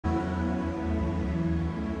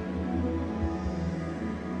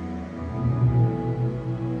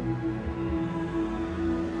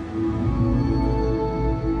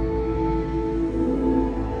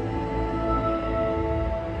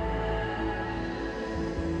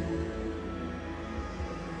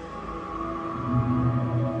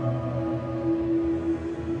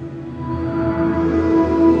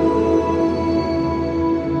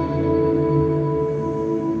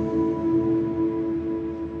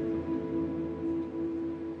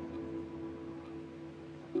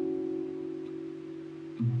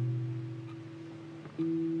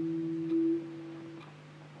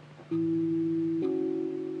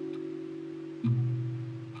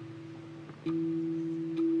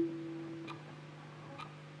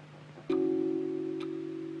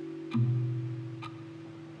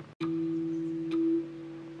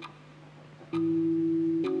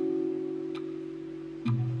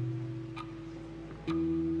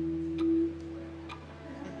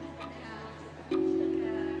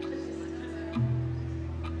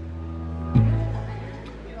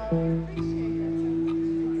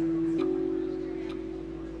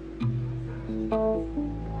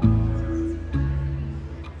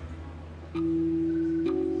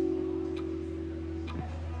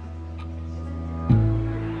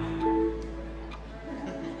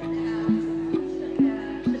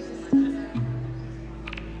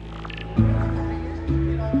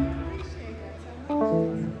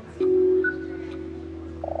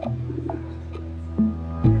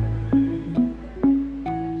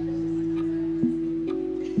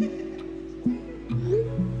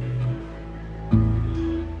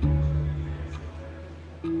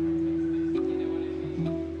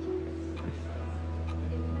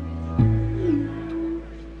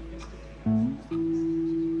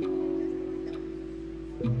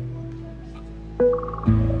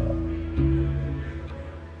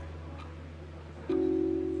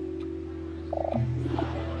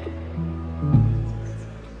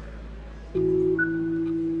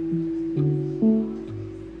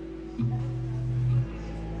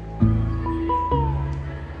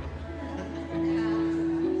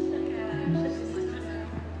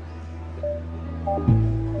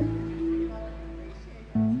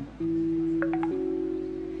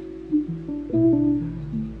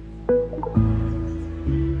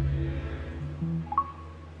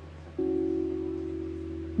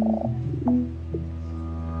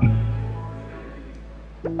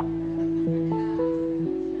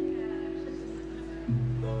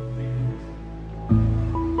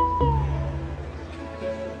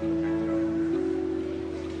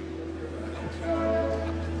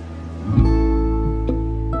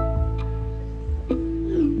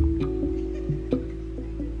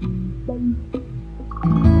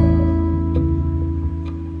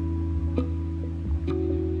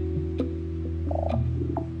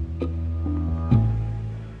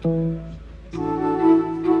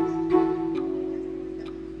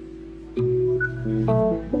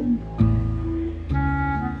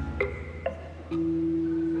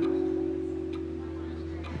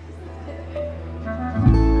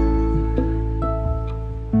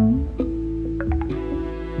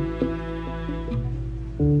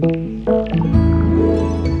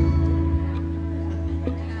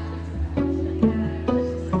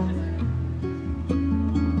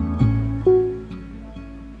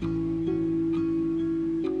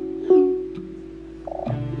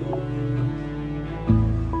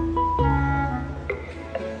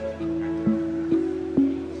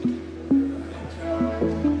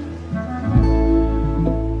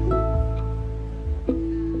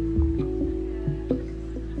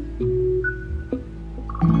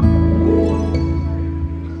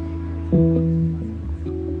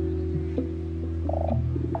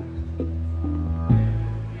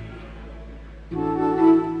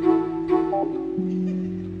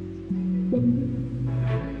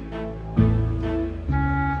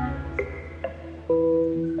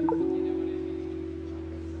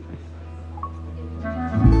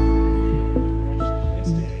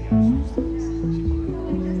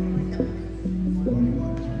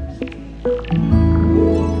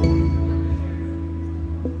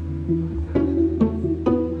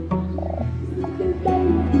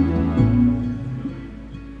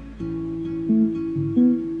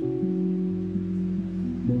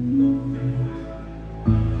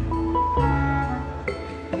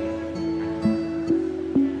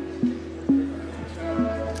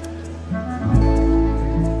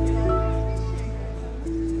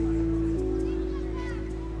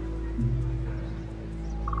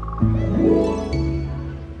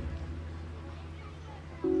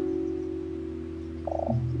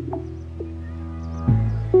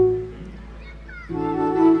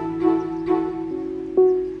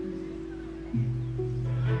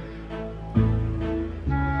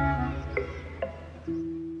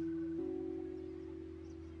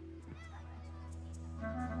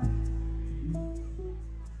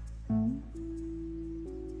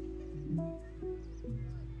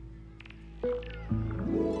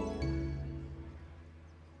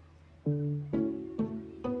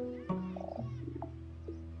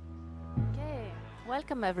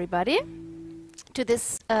Welcome everybody to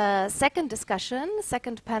this second discussion,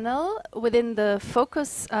 second panel within the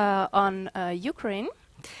focus on Ukraine.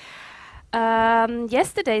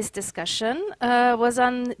 Yesterday's discussion was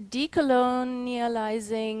on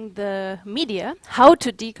decolonializing the media, how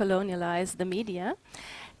to decolonialize the media.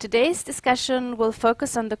 Today's discussion will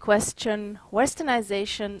focus on the question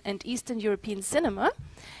Westernization and Eastern European cinema,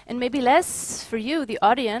 and maybe less for you, the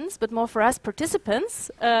audience, but more for us participants.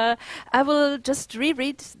 I will just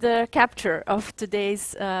reread the capture of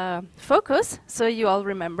today's focus so you all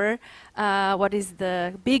remember what is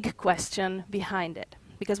the big question behind it,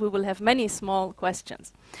 because we will have many small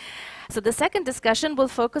questions. So the second discussion will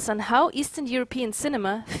focus on how Eastern European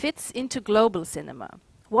cinema fits into global cinema.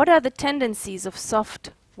 What are the tendencies of soft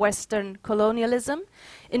Western colonialism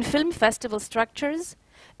in film festival structures,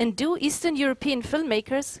 and do Eastern European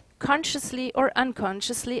filmmakers consciously or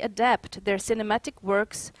unconsciously adapt their cinematic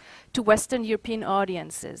works to Western European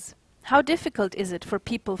audiences? How difficult is it for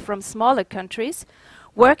people from smaller countries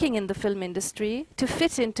working in the film industry to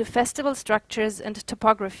fit into festival structures and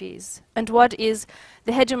topographies? And what is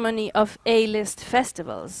the hegemony of A-list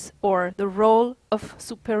festivals, or the role of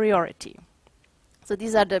superiority? So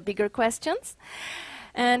these are the bigger questions.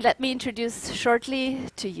 And let me introduce shortly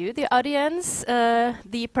to you, the audience,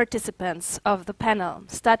 the participants of the panel,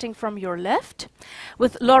 starting from your left,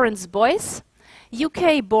 with Lawrence Boyce,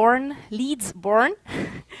 UK-born, Leeds-born,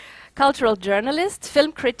 cultural journalist,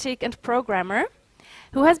 film critic and programmer,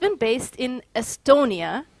 who has been based in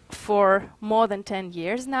Estonia for more than 10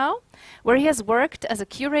 years now, where he has worked as a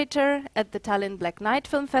curator at the Tallinn Black Night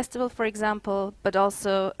Film Festival, for example, but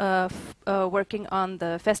also working on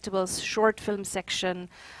the festival's short film section,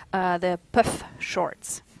 the PUF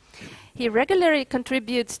shorts. He regularly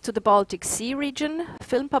contributes to the Baltic Sea region,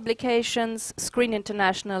 film publications, Screen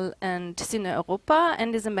International and Cine Europa,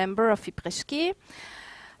 and is a member of Fipreski,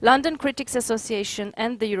 London Critics Association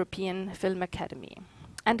and the European Film Academy,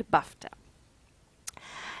 and BAFTA.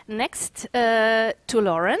 Next to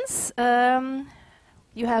Lawrence,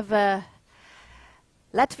 you have a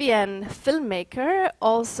Latvian filmmaker,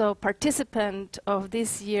 also participant of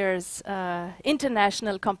this year's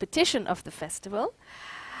international competition of the festival,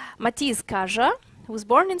 Matīs Kaža, who was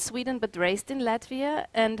born in Sweden but raised in Latvia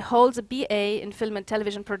and holds a BA in film and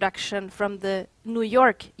television production from the New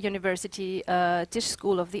York University Tisch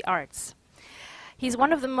School of the Arts. He's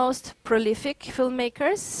one of the most prolific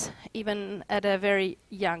filmmakers, even at a very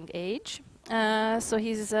young age. So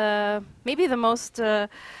he's maybe the most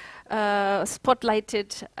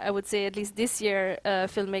spotlighted, I would say, at least this year,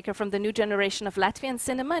 filmmaker from the new generation of Latvian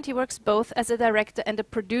cinema, and he works both as a director and a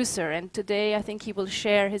producer. And today, I think he will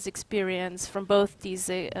share his experience from both these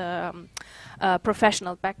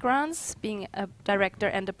professional backgrounds, being a director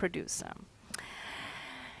and a producer.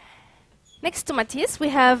 Next to Matīs, we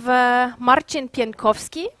have Marcin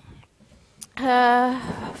Pienkowski,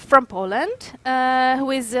 from Poland,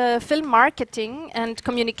 who is a film marketing and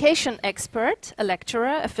communication expert, a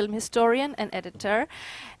lecturer, a film historian and editor,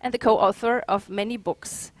 and the co-author of many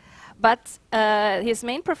books. But his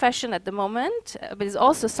main profession at the moment, but is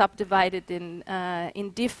also subdivided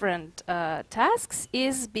in different tasks,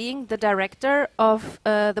 is being the director of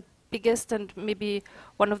the biggest and maybe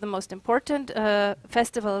one of the most important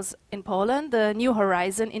festivals in Poland, the New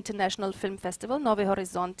Horizon International Film Festival, Nowe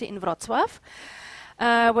Horyzonty in Wrocław,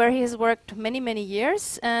 where he has worked many, many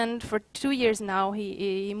years. And for 2 years now,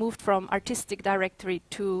 he moved from artistic directory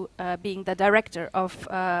to being the director of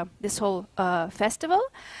this whole festival.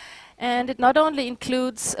 And it not only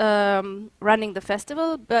includes running the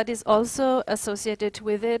festival, but is also associated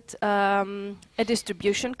with it a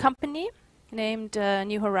distribution company named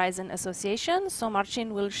New Horizon Association. So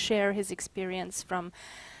Marcin will share his experience from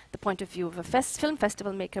the point of view of a film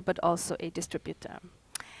festival maker, but also a distributor.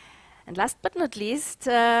 And last but not least,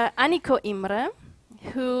 Anniko Imre,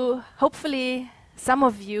 who hopefully some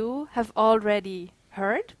of you have already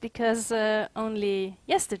heard, because only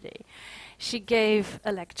yesterday she gave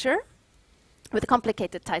a lecture with a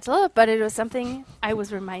complicated title, but it was something I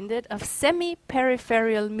was reminded of: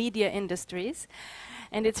 semi-peripheral media industries.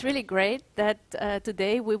 And it's really great that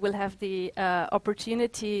today we will have the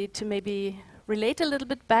opportunity to maybe relate a little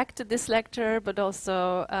bit back to this lecture, but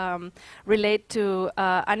also relate to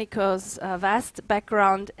Anniko's vast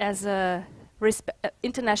background as a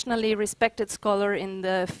internationally respected scholar in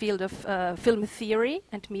the field of film theory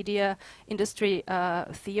and media industry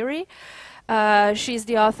theory. She's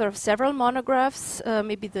the author of several monographs,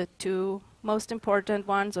 maybe the two most important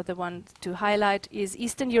ones, or the one to highlight, is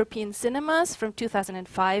Eastern European Cinemas from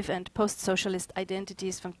 2005 and Post-Socialist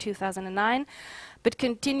Identities from 2009. But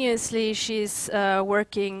continuously she's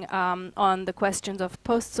working on the questions of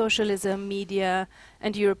post-socialism, media,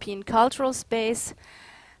 and European cultural space.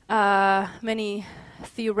 Many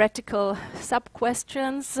theoretical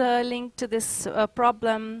sub-questions linked to this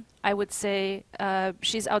problem. I would say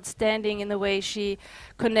she's outstanding in the way she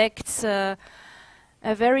connects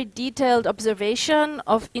a very detailed observation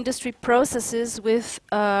of industry processes with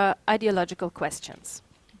ideological questions.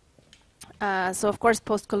 So of course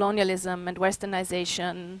post-colonialism and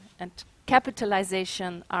Westernisation and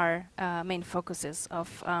capitalization are main focuses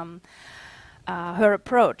of her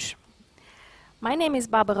approach. My name is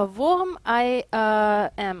Barbara Wurm. I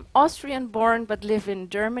am Austrian-born but live in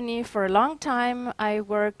Germany for a long time. I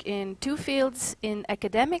work in two fields: in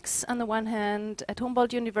academics on the one hand. At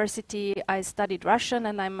Humboldt University I studied Russian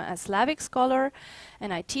and I'm a Slavic scholar,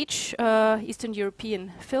 and I teach Eastern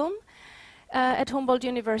European film at Humboldt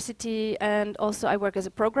University, and also I work as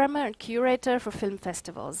a programmer and curator for film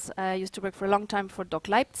festivals. I used to work for a long time for Doc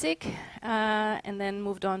Leipzig and then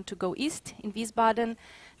moved on to Go East in Wiesbaden,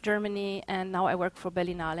 Germany, and now I work for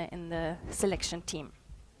Berlinale in the selection team.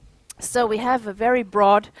 So we have a very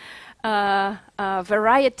broad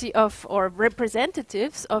variety of, or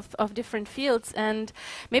representatives of different fields, and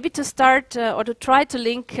maybe to start or to try to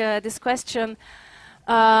link this question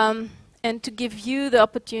and to give you the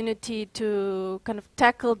opportunity to kind of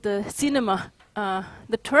tackle the cinema,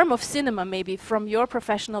 the term of cinema maybe from your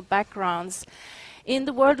professional backgrounds in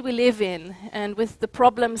the world we live in, and with the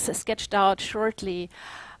problems sketched out shortly.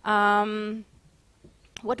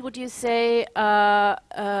 what would you say,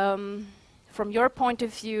 from your point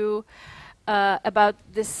of view, about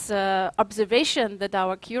this observation that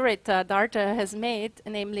our curator Darta has made,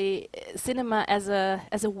 namely cinema as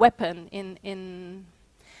a weapon in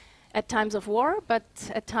at times of war, but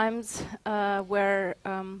at times where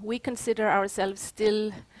we consider ourselves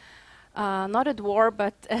still not at war,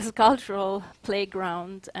 but as a cultural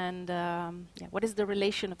playground, and yeah, what is the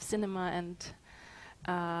relation of cinema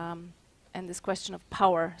and this question of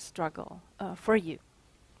power struggle for you?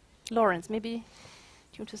 Lawrence, maybe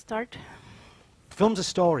you want to start? Films are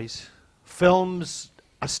stories. Films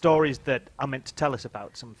are stories that are meant to tell us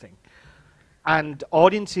about something. And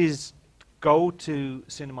audiences go to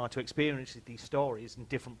cinema to experience these stories in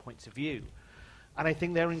different points of view. And I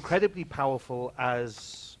think they're incredibly powerful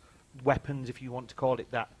as weapons, if you want to call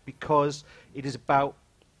it that, because it is about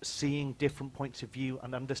seeing different points of view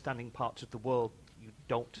and understanding parts of the world you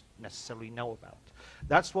don't necessarily know about.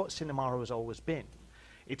 That's what cinema has always been.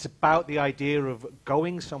 It's about the idea of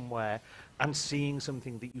going somewhere and seeing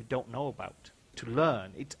something that you don't know about, to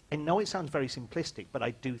learn. I know it sounds very simplistic, but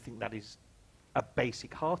I do think that is a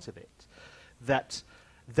basic heart of it. That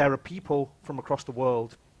there are people from across the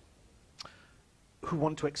world who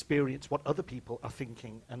want to experience what other people are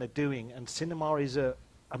thinking and are doing, and cinema is a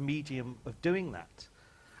medium of doing that.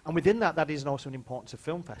 And within that, that is also an importance of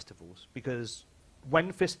film festivals, because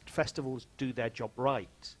when festivals do their job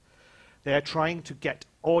right, they are trying to get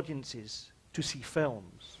audiences to see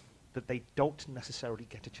films that they don't necessarily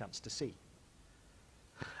get a chance to see.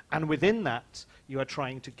 And within that, you are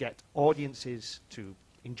trying to get audiences to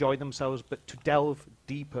enjoy themselves, but to delve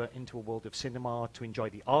deeper into a world of cinema, to enjoy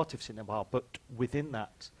the art of cinema, but within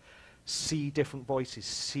that, see different voices,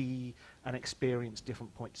 see and experience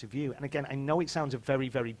different points of view. And again, I know it sounds a very,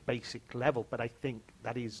 very basic level, but I think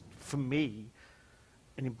that is, for me,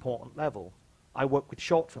 an important level. I work with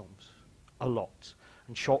short films a lot,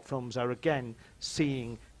 and short films are, again,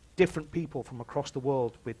 seeing different people from across the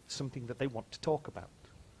world with something that they want to talk about.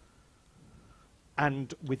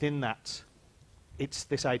 And within that, it's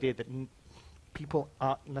this idea that people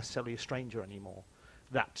aren't necessarily a stranger anymore,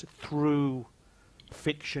 that through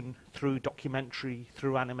fiction, through documentary,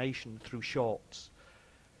 through animation, through shorts,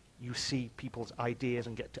 you see people's ideas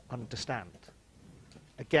and get to understand.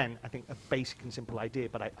 Again, I think a basic and simple idea,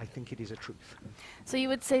 but I think it is a truth. So you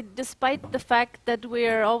would say, despite the fact that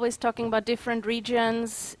we're always talking about different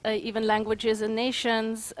regions, even languages and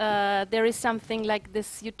nations, there is something like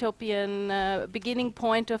this utopian beginning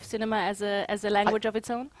point of cinema as a language of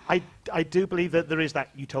its own? I do believe that there is that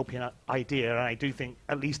utopian idea, and I do think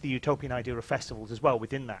at least the utopian idea of festivals as well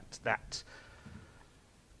within that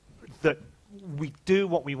we do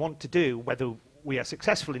what we want to do, whether we are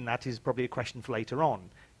successful in that is probably a question for later on,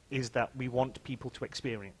 is that we want people to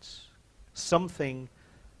experience something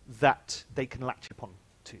that they can latch upon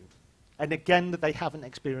to. And again, that they haven't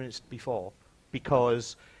experienced before,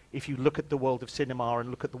 because if you look at the world of cinema and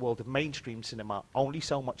look at the world of mainstream cinema, only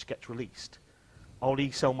so much gets released. Only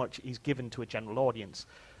so much is given to a general audience.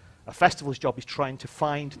 A festival's job is trying to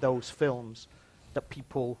find those films that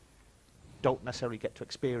people don't necessarily get to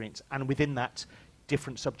experience. And within that,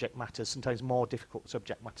 different subject matters, sometimes more difficult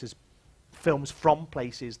subject matters, films from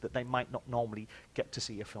places that they might not normally get to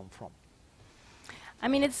see a film from. I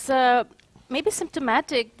mean, it's maybe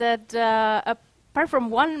symptomatic that apart from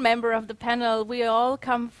one member of the panel, we all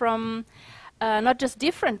come from not just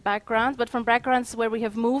different backgrounds, but from backgrounds where we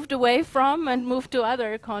have moved away from and moved to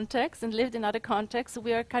other contexts and lived in other contexts. So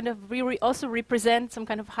we are kind of, we also represent some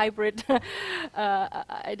kind of hybrid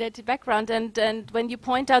identity background. And when you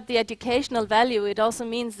point out the educational value, it also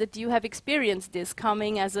means that you have experienced this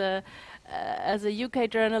coming as a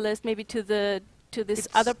UK journalist, maybe to this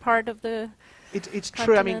other part of the It's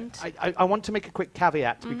continent. true. I mean, I want to make a quick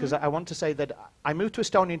caveat, because I want to say that I moved to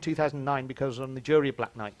Estonia in 2009 because I was on the jury of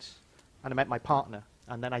Black Nights. And I met my partner,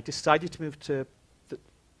 and then I decided to move to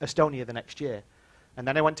Estonia the next year. And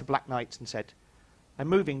then I went to Black Nights and said, I'm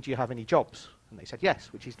moving, do you have any jobs? And they said yes,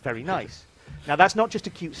 which is very nice. Now that's not just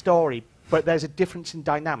a cute story, but there's a difference in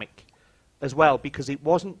dynamic as well, because it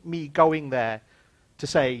wasn't me going there to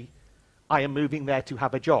say, I am moving there to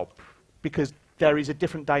have a job, because there is a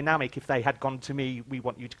different dynamic if they had gone to me, we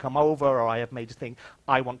want you to come over, or I have made a thing,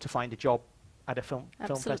 I want to find a job at a film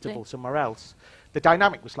festival somewhere else. The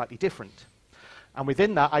dynamic was slightly different. And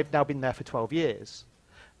within that, I've now been there for 12 years.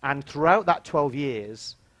 And throughout that 12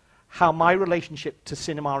 years, how my relationship to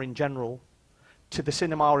cinema in general, to the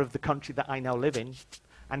cinema of the country that I now live in,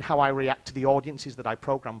 and how I react to the audiences that I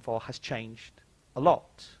program for has changed a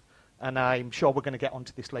lot. And I'm sure we're going to get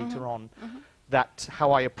onto this later on, that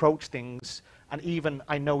how I approach things And even,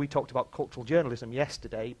 I know we talked about cultural journalism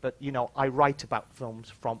yesterday, but, you know, I write about films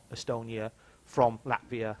from Estonia, from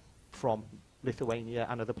Latvia, from Lithuania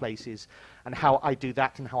and other places, and how I do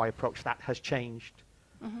that and how I approach that has changed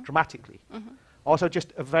dramatically. Also,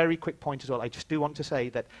 just a very quick point as well, I just do want to say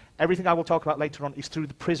that everything I will talk about later on is through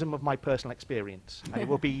the prism of my personal experience. And it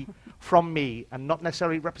will be from me, and not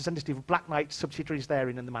necessarily representative of Black Knight subsidiaries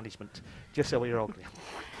therein in the management, just so we're all clear.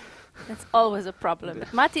 That's always a problem. But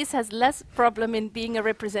Mattis has less problem in being a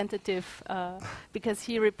representative because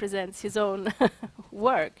he represents his own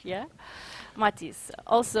work, yeah? Mattis,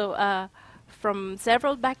 also from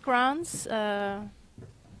several backgrounds, from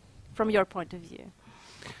your point of view.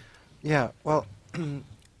 Yeah, well,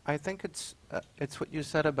 I think it's what you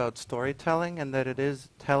said about storytelling, and that it is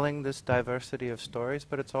telling this diversity of stories,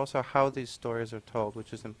 but it's also how these stories are told,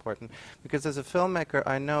 which is important. Because as a filmmaker,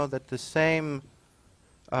 I know that the same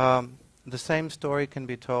story can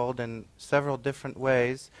be told in several different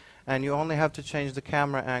ways, and you only have to change the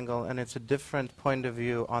camera angle, and it's a different point of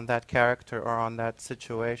view on that character or on that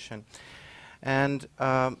situation. And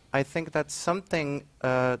I think that's something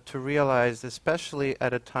to realize, especially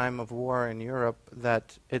at a time of war in Europe,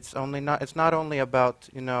 that it's not only about,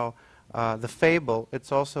 you know, the fable,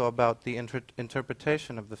 it's also about the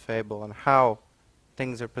interpretation of the fable and how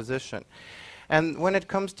things are positioned. And when it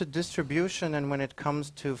comes to distribution and when it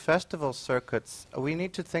comes to festival circuits, we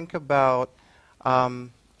need to think about,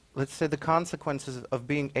 let's say, the consequences of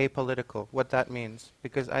being apolitical, what that means.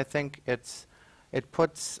 Because I think it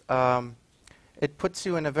puts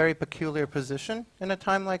you in a very peculiar position in a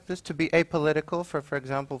time like this to be apolitical, for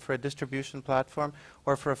example, for a distribution platform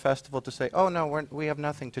or for a festival to say, oh no, we have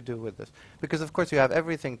nothing to do with this. Because of course you have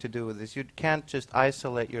everything to do with this. You can't just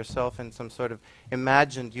isolate yourself in some sort of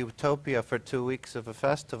imagined utopia for 2 weeks of a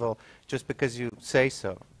festival just because you say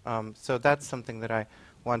so. So that's something that I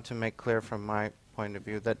want to make clear from my point of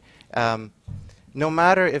view, that no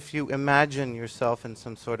matter if you imagine yourself in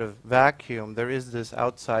some sort of vacuum, there is this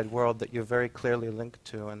outside world that you're very clearly linked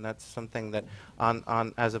to, and that's something that,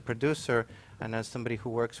 as a producer and as somebody who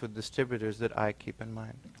works with distributors, that I keep in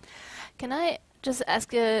mind. Can I just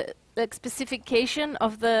ask a specification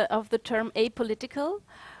of the term apolitical?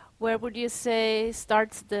 Where would you say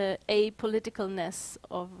starts the apoliticalness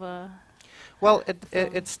of? Well,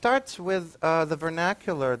 it starts with the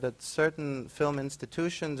vernacular that certain film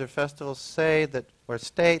institutions or festivals say that, or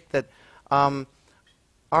state that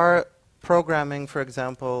our programming, for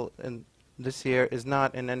example, in this year is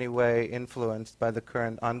not in any way influenced by the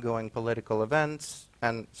current ongoing political events,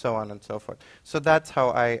 and so on and so forth. So that's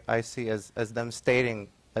how I see as them stating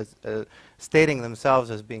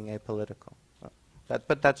themselves as being apolitical.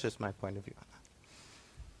 But that's just my point of view.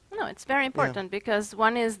 No, it's very important because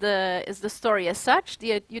one is the story as such,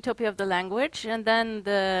 the utopia of the language, and then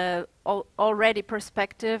the already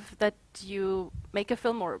perspective that you make a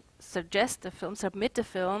film or suggest a film, submit a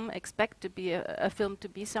film, expect to be a film to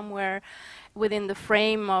be somewhere within the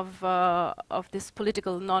frame of this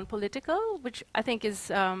political, non-political, which I think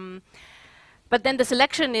is. But then the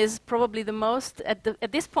selection is probably the most, at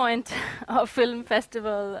this point of film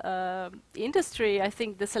festival industry, I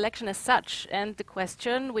think the selection as such, and the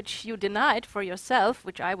question which you denied for yourself,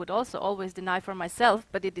 which I would also always deny for myself,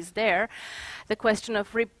 but it is there, the question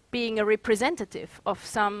of being a representative of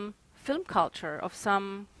some film culture, of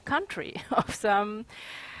some country, of some,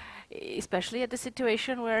 especially at the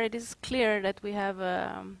situation where it is clear that we have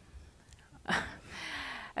a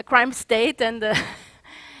crime state and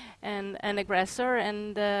an aggressor,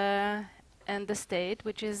 and the state,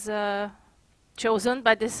 which is chosen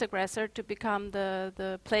by this aggressor to become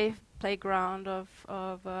the playground of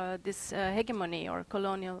this hegemony or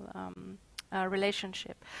colonial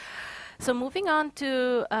relationship. So moving on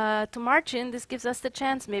to Marcin, this gives us the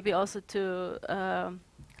chance maybe also to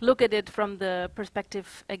look at it from the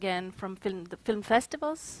perspective again from the film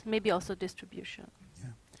festivals, maybe also distribution.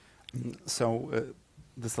 Yeah. So.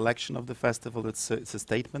 The selection of the festival, it's a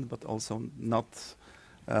statement, but also not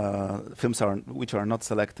films which are not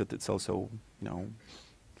selected. It's also, you know,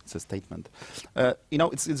 it's a statement. You know,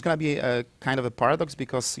 it's going to be a kind of a paradox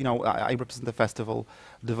because, you know, I represent a festival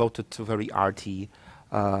devoted to very arty,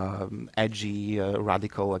 edgy,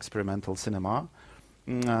 radical, experimental cinema.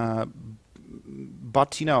 But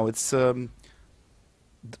you know, it's. I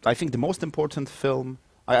think the most important film.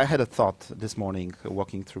 I had a thought this morning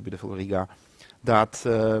walking through beautiful Riga, that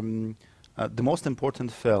the most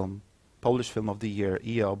important film, Polish film of the year,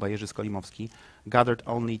 EO by Jerzy Skolimowski, gathered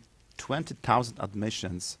only 20,000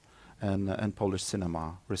 admissions in Polish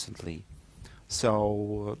cinema recently.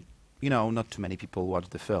 So, you know, not too many people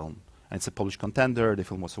watched the film. And it's a Polish contender. The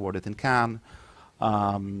film was awarded in Cannes.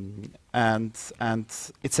 and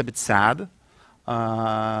it's a bit sad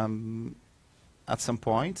at some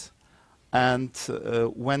point. And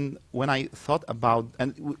when I thought about,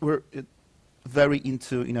 and we're very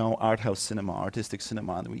into art house cinema, artistic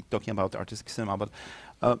cinema, and we're talking about artistic cinema, but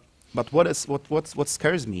what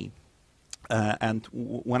scares me, and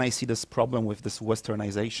when I see this problem with this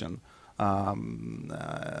Westernization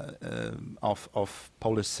of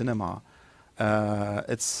Polish cinema,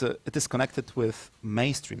 it is connected with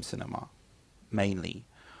mainstream cinema mainly,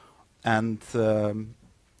 and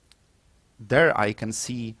there I can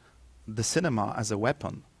see the cinema as a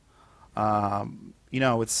weapon.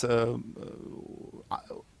 It's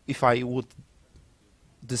if I would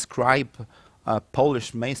describe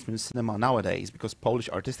Polish mainstream cinema nowadays, because Polish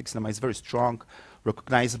artistic cinema is very strong,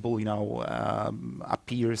 recognizable,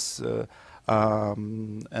 appears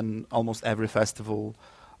in almost every festival,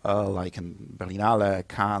 like in Berlinale,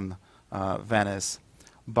 Cannes, Venice.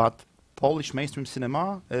 But Polish mainstream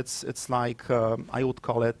cinema, it's like I would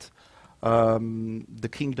call it the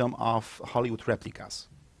kingdom of Hollywood replicas.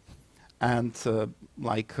 And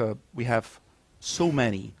we have so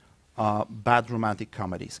many bad romantic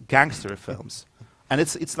comedies, gangster films, and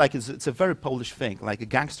it's a very Polish thing, like a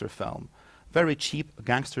gangster film, very cheap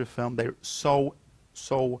gangster film. They're so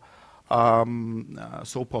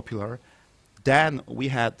popular. Then we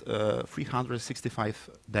had 365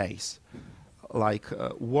 Days, like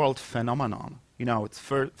a world phenomenon. It's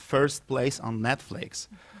first place on Netflix.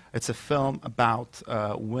 It's a film about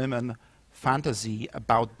women fantasy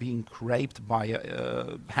about being raped by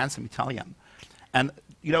a handsome Italian. And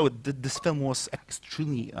this film was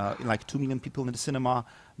extremely, like 2 million people in the cinema,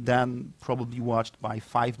 then probably watched by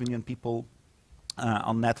 5 million people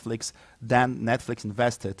on Netflix. Then Netflix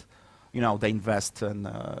invested, they invest in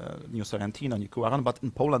New Sorrentino, New Cuaron, but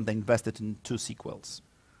in Poland they invested in 2 sequels.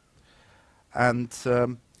 And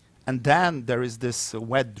then there is this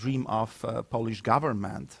wet dream of Polish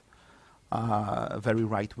government, a very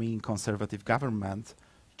right-wing conservative government,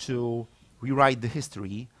 to rewrite the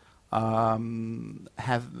history,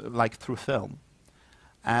 through film,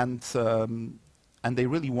 and they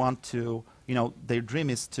really want to, their dream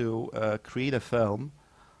is to create a film,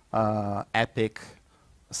 epic,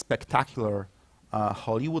 spectacular,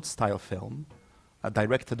 Hollywood-style film,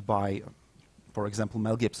 directed by, for example,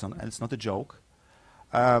 Mel Gibson, and it's not a joke.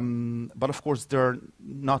 But of course, there are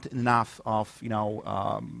not enough of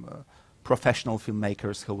professional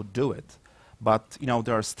filmmakers who would do it. But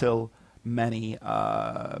there are still many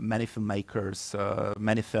filmmakers,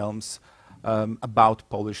 many films about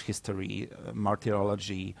Polish history,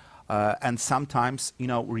 martyrology, and sometimes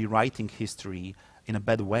rewriting history in a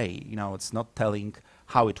bad way. It's not telling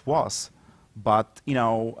how it was, but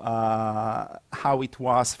how it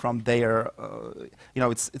was from their.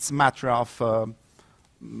 It's a matter of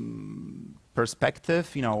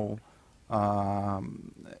perspective.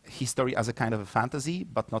 History as a kind of a fantasy,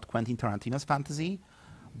 but not Quentin Tarantino's fantasy,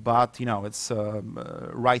 but it's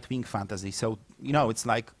right-wing fantasy. So it's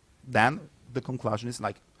like, then the conclusion is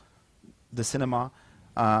like the cinema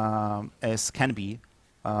can be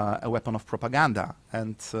a weapon of propaganda,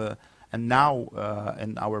 and now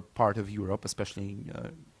in our part of Europe, especially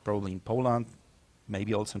probably in Poland,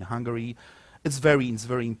 maybe also in Hungary, it's very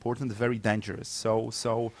important, very dangerous.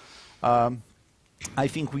 So. I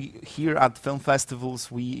think we here at film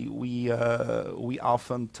festivals we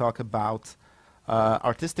often talk about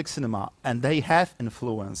artistic cinema, and they have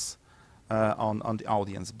influence on the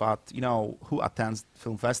audience. But who attends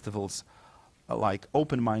film festivals, like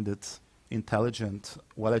open-minded, intelligent,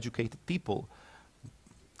 well-educated people?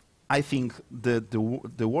 I think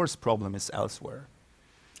the worst problem is elsewhere.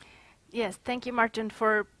 Yes, thank you, Martin,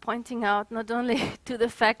 for pointing out not only to the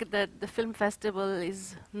fact that the film festival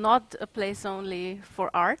is not a place only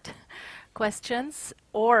for art questions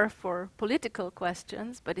or for political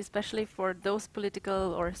questions, but especially for those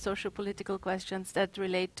political or socio-political questions that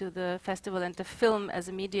relate to the festival and the film as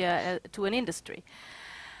a media to an industry.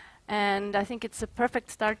 And I think it's a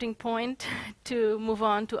perfect starting point to move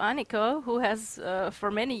on to Anniko, who has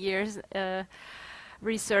for many years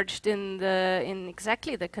researched in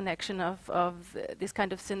exactly the connection of this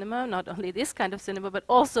kind of cinema, not only this kind of cinema, but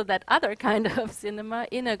also that other kind of cinema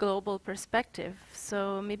in a global perspective.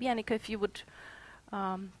 So maybe, Annika, if you would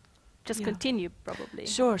just continue, probably.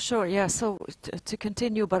 Sure, yeah. So to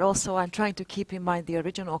continue, but also I'm trying to keep in mind the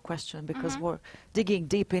original question, because we're digging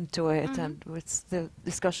deep into it, and the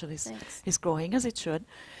discussion is growing, as it should.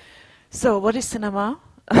 So what is cinema?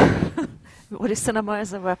 What is cinema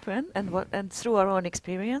as a weapon, and through our own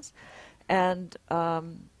experience, and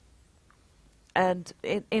and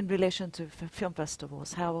in relation to film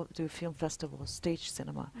festivals, how do film festivals stage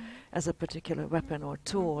cinema as a particular weapon or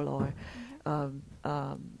tool or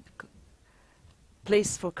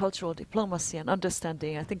place for cultural diplomacy and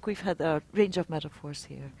understanding? I think we've had a range of metaphors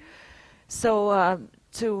here. So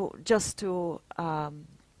to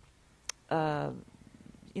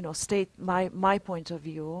state my point of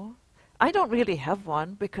view, I don't really have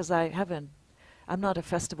one because I'm not a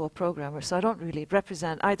festival programmer, so I don't really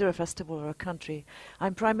represent either a festival or a country.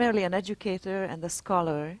 I'm primarily an educator and a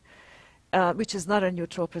scholar, which is not a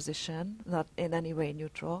neutral position, not in any way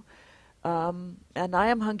neutral. And I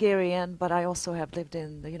am Hungarian, but I also have lived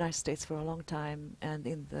in the United States for a long time and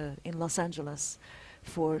in Los Angeles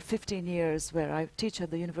for 15 years, where I teach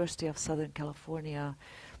at the University of Southern California,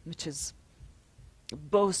 which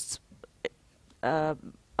boasts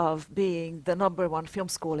of being the #1 film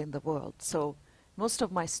school in the world. So most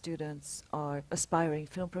of my students are aspiring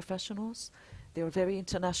film professionals. They are very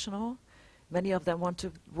international. Many of them want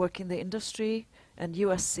to work in the industry, and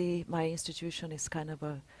USC, my institution, is kind of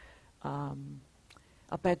a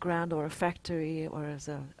background or a factory or as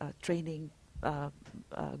a training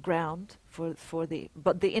ground for the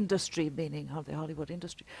industry, meaning the Hollywood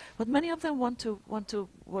industry. But many of them want to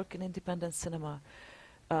work in independent cinema,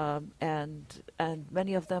 and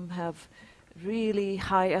many of them have really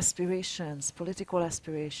high aspirations, political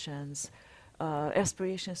aspirations,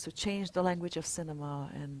 aspirations to change the language of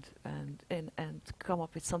cinema and come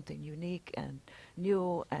up with something unique and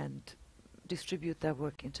new and distribute their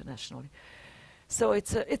work internationally. So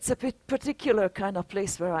it's a particular kind of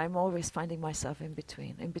place where I'm always finding myself in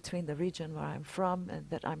between the region where I'm from and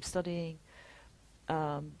that I'm studying,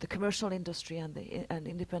 the commercial industry and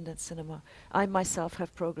independent cinema. I myself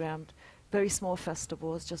have programmed very small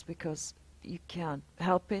festivals just because you can't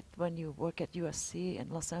help it when you work at USC in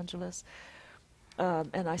Los Angeles.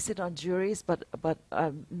 And I sit on juries, but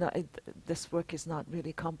this work is not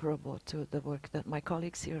really comparable to the work that my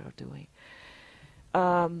colleagues here are doing.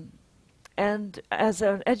 And as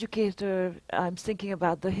an educator, I'm thinking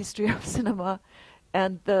about the history of cinema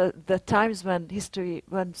and the times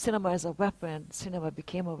when cinema as a weapon, cinema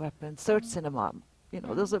became a weapon, third cinema.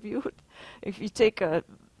 Those of you, if you take a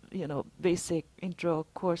basic intro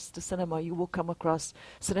course to cinema, you will come across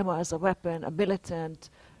cinema as a weapon, a militant,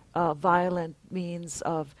 violent means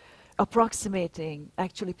of approximating,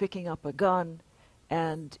 actually picking up a gun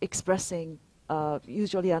and expressing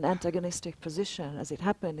usually an antagonistic position, as it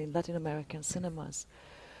happened in Latin American cinemas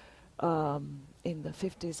in the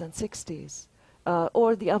 50s and 60s,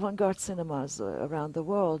 or the avant-garde cinemas around the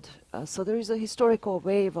world. So there is a historical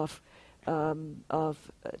wave of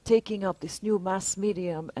taking up this new mass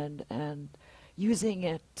medium and using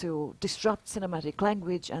it to disrupt cinematic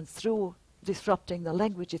language, and through disrupting the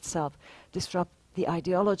language itself, disrupt the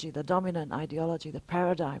ideology, the dominant ideology, the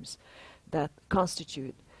paradigms that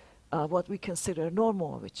constitute what we consider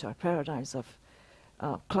normal, which are paradigms of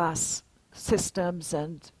class systems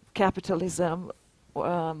and capitalism.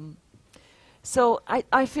 So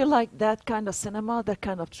I feel like that kind of cinema, that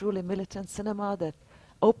kind of truly militant cinema that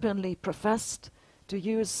openly professed to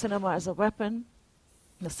use cinema as a weapon,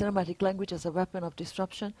 the cinematic language as a weapon of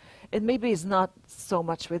disruption, it maybe is not so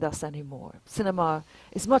much with us anymore. Cinema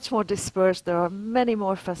is much more dispersed. There are many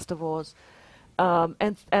more festivals.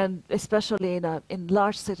 And especially in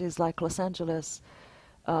large cities like Los Angeles,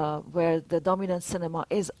 where the dominant cinema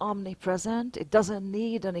is omnipresent, it doesn't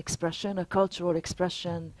need an expression, a cultural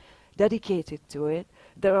expression dedicated to it.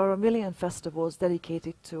 There are a million festivals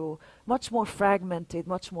dedicated to much more fragmented,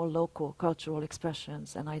 much more local cultural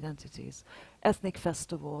expressions and identities. Ethnic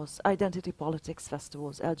festivals, identity politics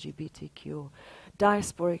festivals, LGBTQ,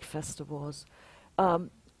 diasporic festivals,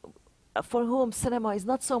 for whom cinema is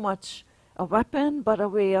not so much a weapon, but a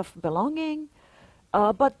way of belonging.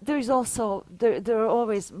 But there is also, there are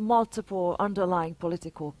always multiple underlying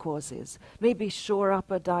political causes. Maybe shore up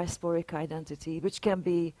a diasporic identity, which can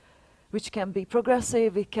be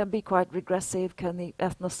progressive, it can be quite regressive, can be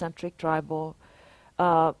ethnocentric, tribal.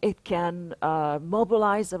 It can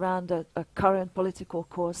mobilize around a current political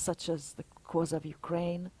cause, such as the cause of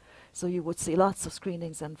Ukraine. So you would see lots of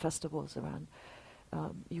screenings and festivals around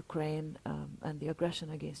Ukraine and the aggression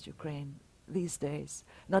against Ukraine these days,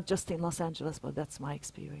 not just in Los Angeles, but that's my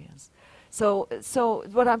experience. So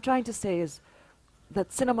what I'm trying to say is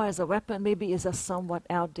that cinema as a weapon maybe is a somewhat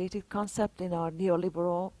outdated concept in our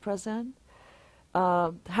neoliberal present.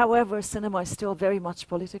 However, cinema is still very much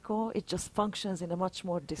political. It just functions in a much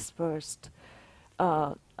more dispersed,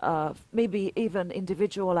 maybe even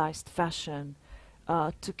individualized fashion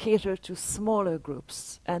to cater to smaller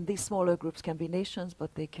groups. And these smaller groups can be nations,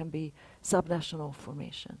 but they can be subnational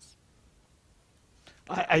formations.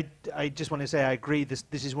 I just want to say I agree. This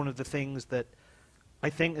is one of the things that I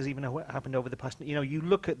think has even happened over the past. You know, you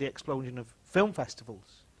look at the explosion of film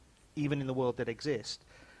festivals, even in the world that exist,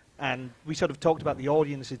 and we sort of talked about the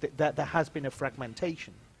audiences. That there has been a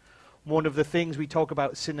fragmentation. One of the things we talk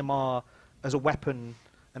about cinema as a weapon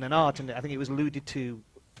and an art, and I think it was alluded to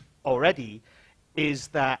already, is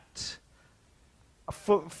that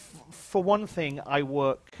for one thing, I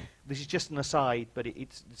work. This is just an aside, but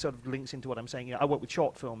it sort of links into what I'm saying. You know, I work with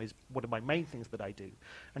short film, is one of my main things that I do.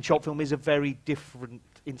 And short film is a very different,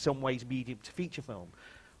 in some ways, medium to feature film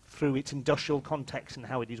through its industrial context and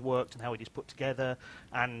how it is worked and how it is put together.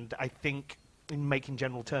 And I think, in making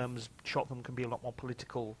general terms, short film can be a lot more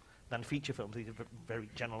political than feature films. These are very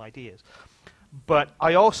general ideas. But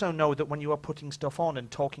I also know that when you are putting stuff on and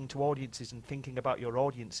talking to audiences and thinking about your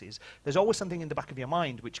audiences, there's always something in the back of your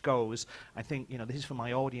mind which goes, I think, you know, this is for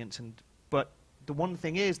my audience. But the one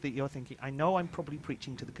thing is that you're thinking, I know I'm probably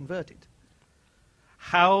preaching to the converted.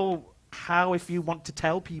 How if you want to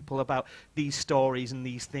tell people about these stories and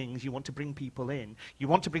these things, you want to bring people in, you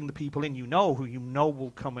want to bring the people in who you know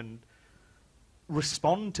will come and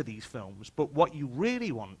respond to these films. But what you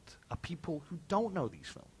really want are people who don't know these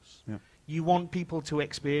films. Yeah. You want people to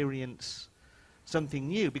experience something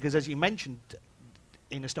new, because as you mentioned,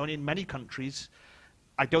 in Estonia, in many countries,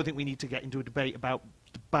 I don't think we need to get into a debate about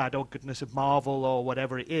the bad or goodness of Marvel or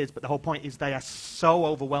whatever it is, but the whole point is they are so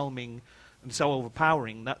overwhelming and so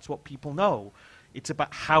overpowering. That's what people know. It's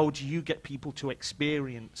about how do you get people to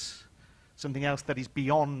experience something else that is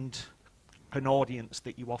beyond an audience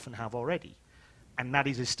that you often have already. And that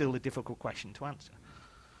is still a difficult question to answer.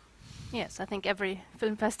 Yes, I think every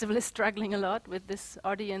film festival is struggling a lot with this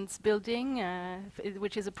audience building,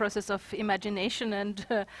 which is a process of imagination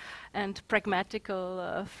and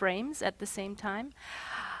pragmatical frames at the same time.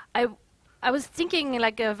 I was thinking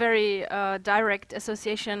like a very direct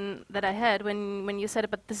association that I had when you said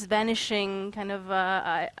about this vanishing kind of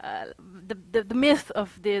the myth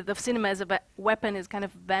of the cinema as a weapon is kind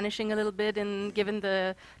of vanishing a little bit, and given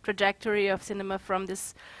the trajectory of cinema from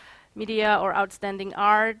this media or outstanding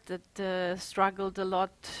art that struggled a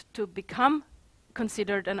lot to become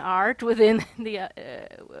considered an art within the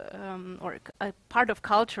or a part of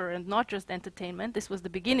culture and not just entertainment. This was the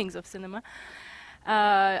beginnings of cinema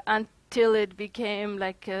until it became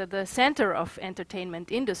like the center of entertainment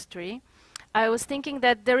industry. I was thinking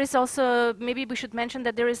that there is also, maybe we should mention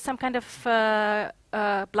that there is some kind of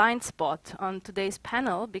blind spot on today's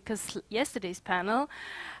panel, because yesterday's panel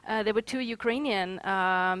there were two Ukrainian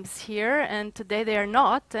here, and today they are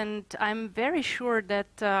not, and I'm very sure that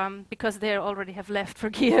because they already have left for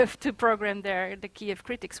Kyiv to program the Kyiv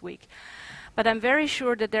Critics week, but I'm very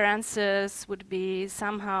sure that their answers would be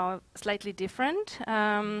somehow slightly different.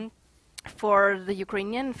 For the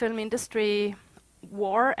Ukrainian film industry,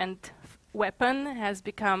 war and weapon has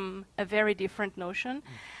become a very different notion.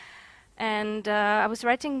 And I was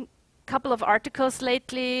writing a couple of articles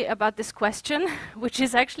lately about this question, which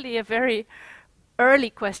is actually a very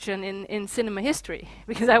early question in cinema history,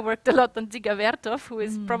 because I worked a lot on Dziga Vertov, who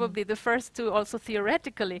is probably the first to also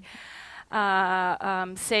theoretically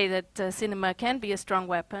say that cinema can be a strong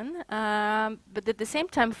weapon. But at the same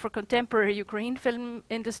time, for contemporary Ukrainian film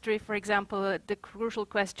industry, for example, the crucial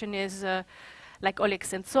question is like Oleg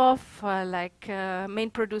Sentsov, like main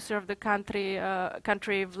producer of the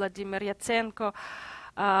country Vladimir Yatsenko,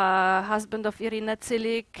 husband of Irina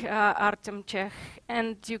Tsilik, Artem Chekh,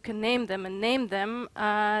 and you can name them and name them.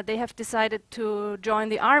 They have decided to join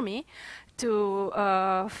the army to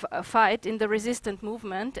fight in the resistant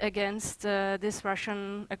movement against this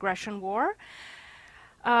Russian aggression war.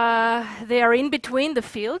 They are in between the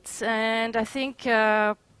fields, and I think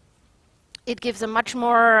it gives a much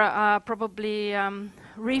more probably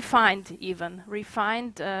refined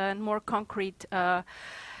and more concrete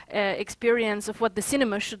experience of what the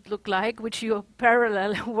cinema should look like, which you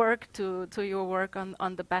parallel work to your work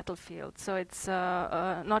on the battlefield. So it's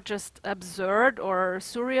not just absurd or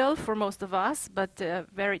surreal for most of us, but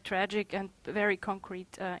very tragic and very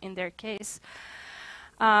concrete in their case.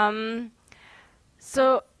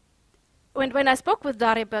 So when I spoke with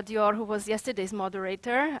Daria Badior, who was yesterday's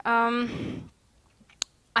moderator,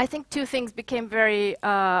 I think two things became very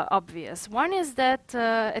obvious. One is that,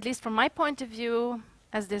 at least from my point of view,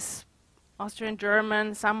 as this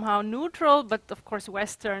Austrian-German, somehow neutral, but of course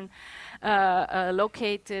Western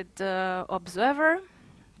located observer,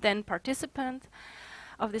 then participant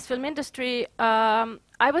of this film industry,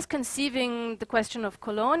 I was conceiving the question of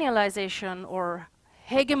colonialization or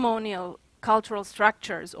hegemonial cultural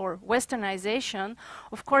structures or Westernization,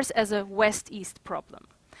 of course, as a West-East problem.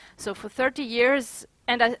 So for 30 years,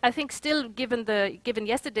 and I think still, given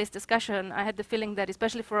yesterday's discussion, I had the feeling that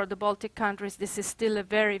especially for the Baltic countries, this is still a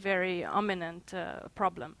very, very ominous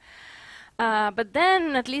problem. But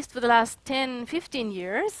then, at least for the last 10, 15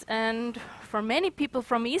 years, and for many people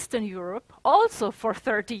from Eastern Europe, also for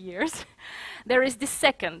 30 years, there is this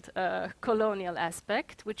second colonial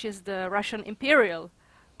aspect, which is the Russian imperial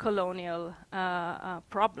colonial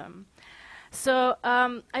problem. So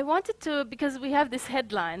I wanted to, because we have this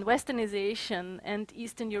headline, Westernization and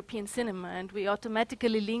Eastern European cinema, and we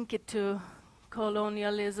automatically link it to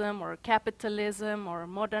colonialism or capitalism or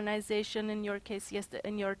modernization in your case,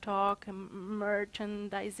 in your talk,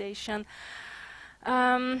 merchandization.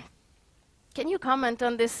 Can you comment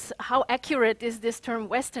on this? How accurate is this term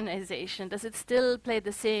Westernization? Does it still play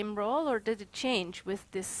the same role, or did it change with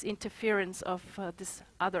this interference of this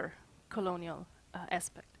other colonial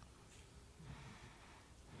aspect?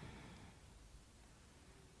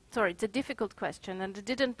 Sorry, it's a difficult question, and I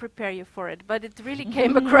didn't prepare you for it, but it really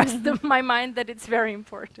came across my mind that it's very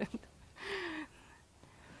important.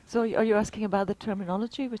 So are you asking about the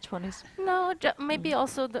terminology? Which one is? No, maybe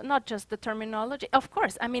also not just the terminology. Of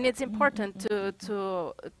course, I mean it's important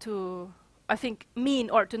to I think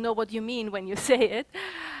to know what you mean when you say it,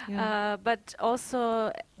 but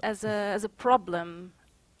also as a problem.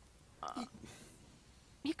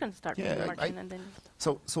 You can start, Martin, and then.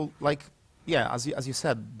 So like. Yeah, as you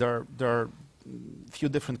said, there are few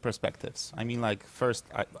different perspectives. I mean, like first,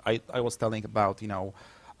 I was telling about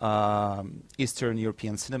Eastern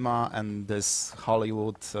European cinema and this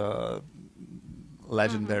Hollywood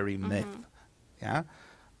legendary myth. Yeah.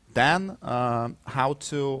 Then how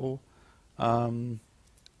to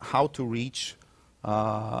reach,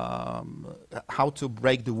 how to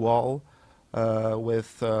break the wall.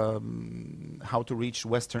 With how to reach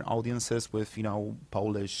Western audiences with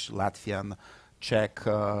Polish, Latvian, Czech,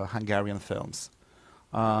 Hungarian films.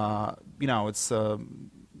 It's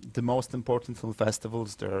the most important film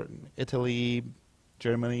festivals. They're in Italy,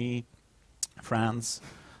 Germany, France.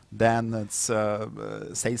 Then it's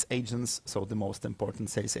sales agents. So the most important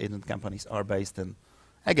sales agent companies are based in,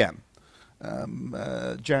 again,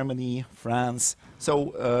 Germany, France.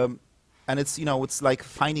 So and it's like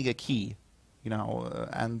finding a key.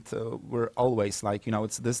 And we're always like,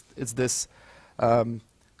 it's this,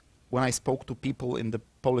 when I spoke to people in the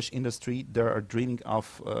Polish industry, they are dreaming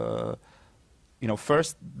of,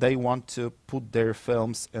 first they want to put their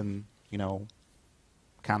films in,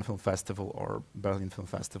 Cannes Film Festival or Berlin Film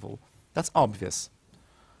Festival. That's obvious.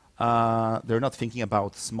 They're not thinking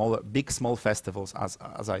about small festivals as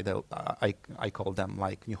I call them,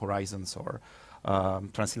 like New Horizons or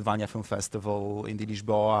Transylvania Film Festival, Indie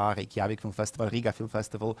Lisboa, Reykjavik Film Festival, Riga Film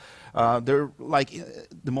Festival. They're like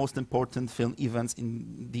the most important film events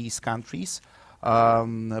in these countries,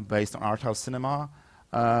 based on art house cinema,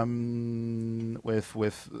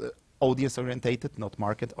 with audience orientated, not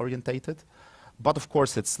market orientated. But of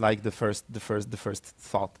course, it's like the first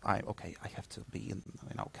thought. I have to be in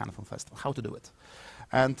Cannes Film Festival. How to do it?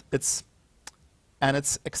 And it's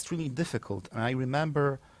extremely difficult. And I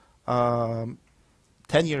remember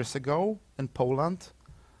 10 years ago in Poland,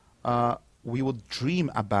 we would dream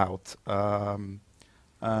about a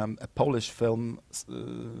Polish film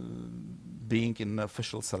being in the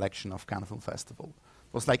official selection of Cannes Film Festival.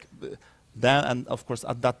 It was like then, and of course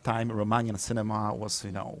at that time, Romanian cinema was,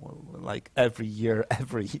 like every year,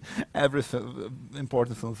 every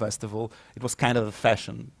important film festival, it was kind of a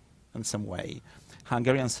fashion in some way.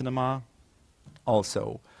 Hungarian cinema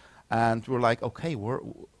also, and we're like, okay,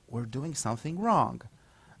 we're doing something wrong.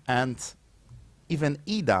 And even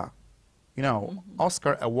Ida,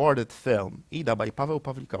 Oscar awarded film, Ida by Paweł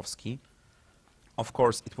Pawlikowski, of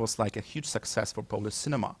course it was like a huge success for Polish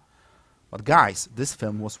cinema. But guys, this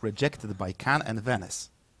film was rejected by Cannes and Venice.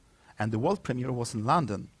 And the world premiere was in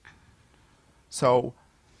London. So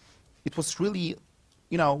it was really,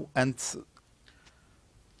 and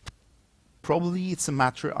probably it's a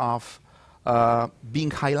matter of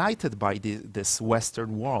being highlighted by this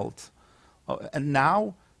Western world. And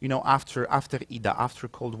now, after Ida, after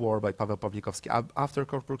Cold War by Paweł Pawlikowski, after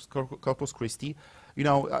Corpus Christi,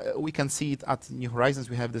 we can see it at New Horizons.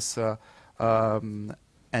 We have this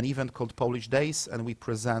an event called Polish Days, and we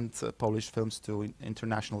present Polish films to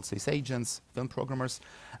international sales agents, film programmers,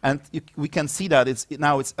 and we can see that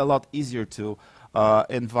now it's a lot easier to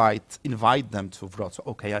invite them to Wrocław.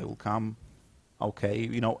 Okay, I will come. Okay,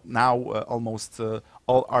 now almost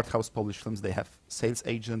all art house Polish films, they have sales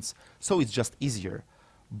agents, so it's just easier.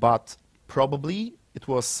 But probably it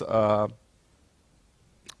was a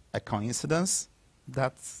coincidence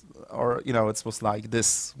that, or it was like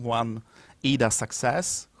this one Ida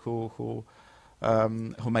success who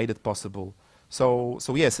who made it possible. So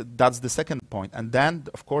yes, that's the second point. And then,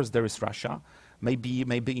 of course, there is Russia. Maybe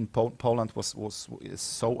in Poland is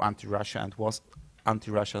so anti-Russia and was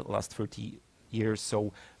anti-Russia last 30 years.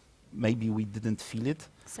 So maybe we didn't feel it.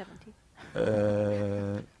 70.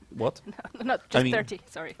 What? No, not just 30.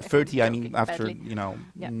 Sorry. 30. I mean, after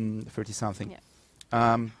badly. 30 something.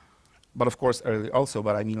 Yeah. But of course, early also.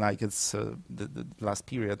 But I mean, like it's the last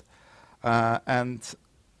period, and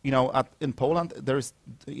in Poland there is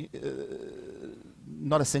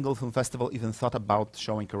not a single film festival even thought about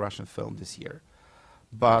showing a Russian film this year.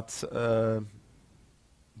 But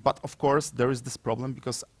of course there is this problem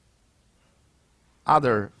because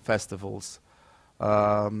other festivals,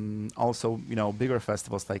 also bigger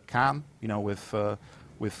festivals like Cannes,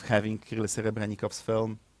 with having Kirill Serebrenikov's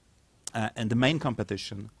film, and the main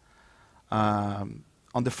competition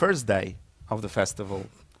on the first day of the festival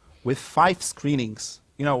with 5 screenings.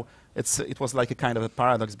 It was like a kind of a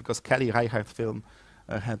paradox because Kelly Reichardt's film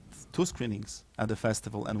had 2 screenings at the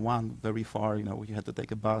festival and one very far. You had to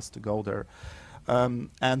take a bus to go there.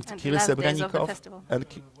 And Kirill Serebrennikov and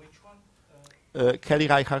Kelly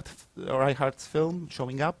Reichardt's film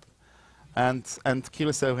showing up, and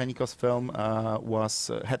Kirill Serebrennikov's film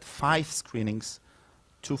had 5 screenings,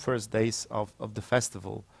 2 first days of the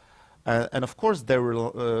festival, and of course there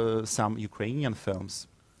were some Ukrainian films.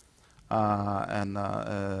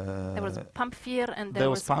 There was Pamphir and there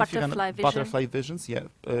was Pamphir Butterfly Vision. Butterfly Visions, yeah.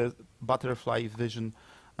 Butterfly Vision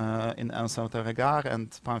in Un Certain Regard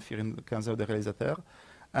and Pamphir in 15 heures de réalisateur.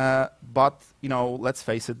 But, let's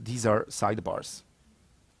face it, these are sidebars.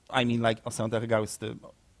 I mean, like, Un Certain Regard is the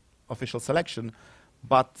official selection,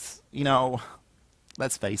 but,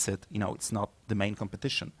 let's face it, it's not the main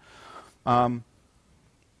competition.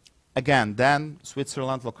 Again, then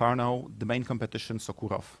Switzerland, Locarno, the main competition,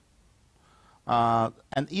 Sokurov.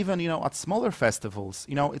 And even, at smaller festivals,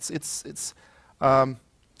 it's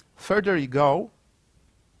further you go,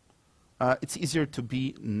 it's easier to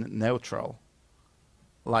be neutral.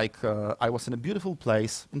 Like, I was in a beautiful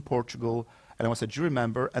place in Portugal, and I was a jury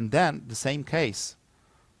member, and then the same case,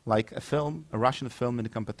 like a Russian film in the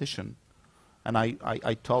competition. And I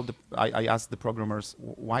asked the programmers,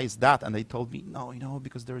 why is that? And they told me, no,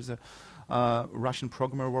 because there is a Russian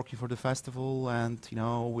programmer working for the festival, and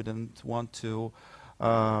we didn't want to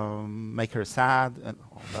make her sad. And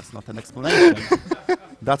that's not an explanation.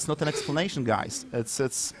 That's not an explanation, guys. It's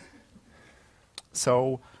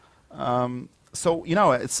so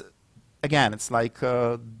it's again, it's like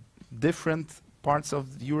different parts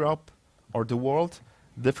of Europe or the world,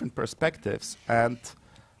 different perspectives, and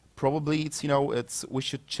probably we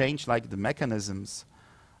should change like the mechanisms.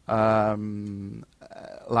 When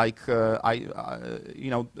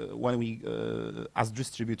we as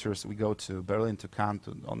distributors we go to Berlin, to Cannes,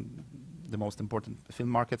 on the most important film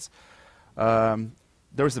markets,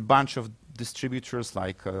 there is a bunch of distributors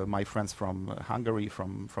like my friends from Hungary,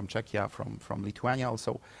 from Czechia, from Lithuania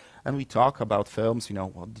also, and we talk about films.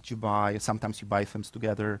 What did you buy? Sometimes you buy films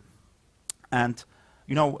together, and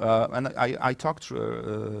and I talked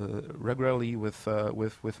regularly with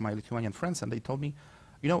my Lithuanian friends, and they told me,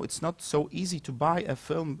 it's not so easy to buy a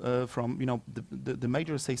film from the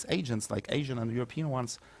major sales agents like Asian and European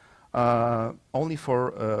ones only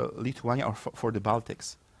for Lithuania or for the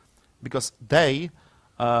Baltics, because they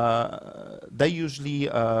usually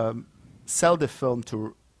sell the film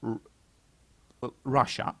to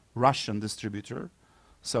Russian distributor,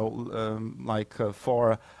 so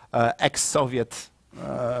for ex-Soviet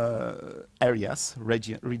areas,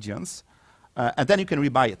 regions, and then you can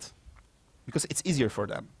rebuy it because it's easier for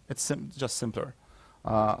them. It's just simpler.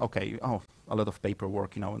 A lot of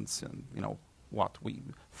paperwork, and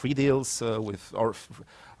free deals with, or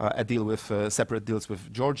a deal with separate deals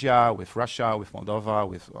with Georgia, with Russia, with Moldova,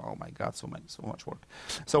 with oh my God, so much work.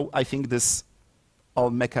 So I think this all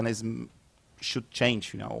mechanism should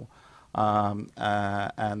change, and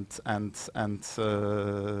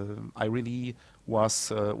I really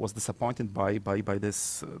was disappointed by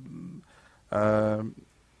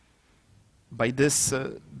this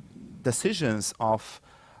decisions of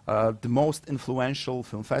the most influential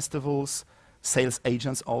film festivals, sales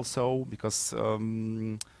agents also, because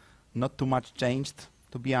not too much changed,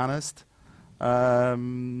 to be honest. So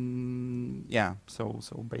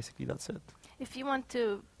basically that's it. If you want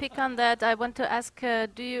to pick on that, I want to ask,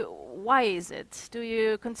 why is it? Do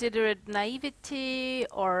you consider it naivety,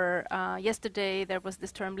 or yesterday there was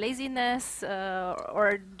this term laziness,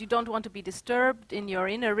 or you don't want to be disturbed in your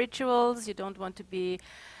inner rituals, you don't want to be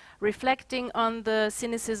reflecting on the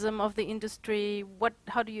cynicism of the industry.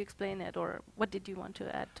 How do you explain it, or what did you want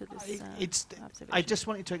to add to this observation? I just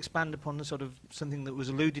wanted to expand upon the sort of something that was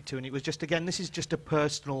alluded to, and it was just, again, this is just a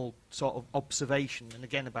personal sort of observation, and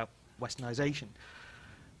again about Westernisation.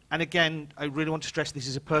 And again, I really want to stress this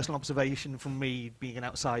is a personal observation from me, being an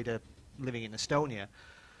outsider living in Estonia.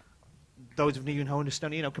 Those of you who know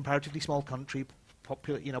Estonia, comparatively small country,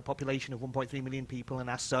 population of 1.3 million people, and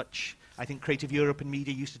as such, I think Creative Europe and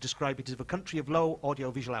media used to describe it as a country of low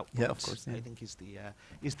audiovisual outputs. Yeah, of course. Yeah. I think is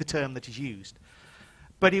the term that is used.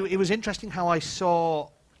 But it was interesting how I saw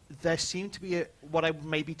there seemed to be what I would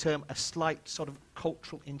maybe term a slight sort of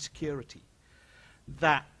cultural insecurity,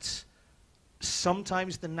 that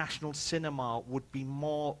sometimes the national cinema would be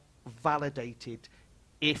more validated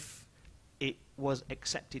if it was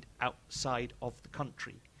accepted outside of the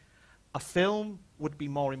country. A film would be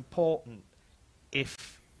more important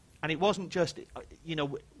if, and it wasn't just,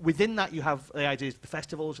 within that you have the ideas of the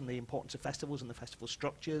festivals and the importance of festivals and the festival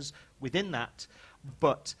structures within that,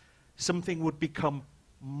 but something would become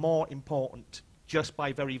more important just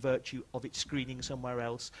by very virtue of its screening somewhere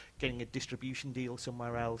else, getting a distribution deal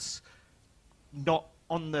somewhere else, not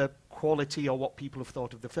on the quality or what people have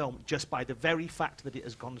thought of the film, just by the very fact that it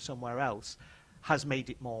has gone somewhere else has made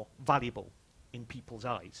it more valuable in people's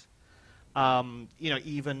eyes.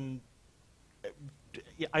 Even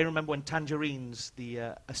I remember when Tangerines, the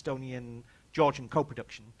Estonian Georgian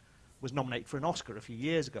co-production, was nominated for an Oscar a few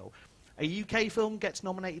years ago. A UK film gets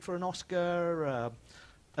nominated for an Oscar,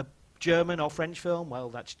 a German or French film, well,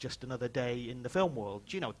 that's just another day in the film world.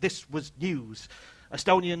 This was news.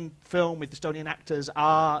 Estonian film with Estonian actors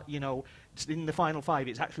are, it's in the final 5.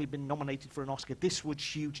 It's actually been nominated for an Oscar. This was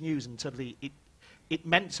huge news, and suddenly it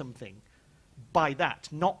meant something by that,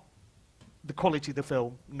 not the quality of the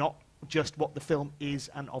film, not just what the film is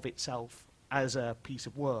and of itself as a piece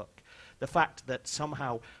of work. The fact that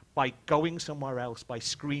somehow by going somewhere else, by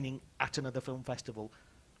screening at another film festival,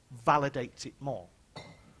 validates it more.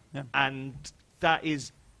 Yeah. And that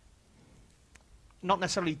is not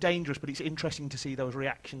necessarily dangerous, but it's interesting to see those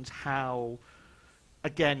reactions, how,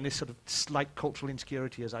 again, this sort of slight cultural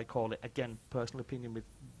insecurity, as I call it, again, personal opinion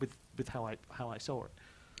with how I saw it.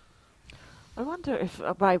 I wonder if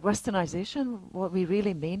by Westernization, what we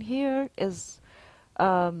really mean here is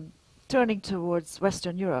turning towards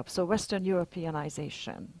Western Europe, so Western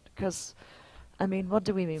Europeanization. Because, I mean, what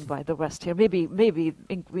do we mean by the West here? Maybe we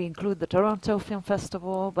include the Toronto Film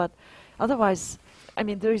Festival, but otherwise, I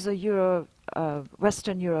mean, there is a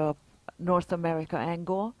Western Europe, North America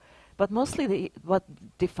angle, but mostly what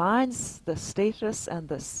defines the status and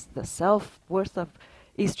the self-worth of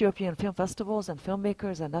East European film festivals and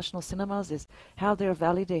filmmakers and national cinemas is how they're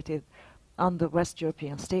validated on the West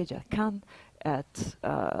European stage at Cannes, at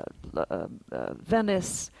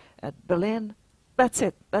Venice, at Berlin. That's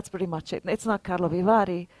it. That's pretty much it. It's not Carlo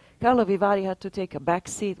Vivari. Carlo Vivari had to take a back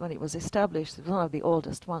seat when it was established. It was one of the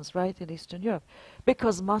oldest ones, right, in Eastern Europe,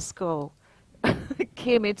 because Moscow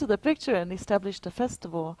came into the picture and established a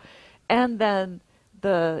festival, and then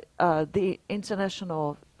the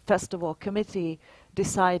International Festival Committee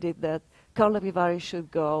decided that Carlo Vivari should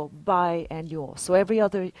go biannual. So every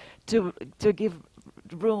other, to give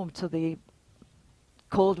room to the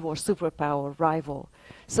Cold War superpower rival.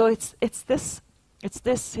 So it's this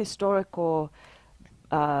historical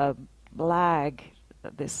lag,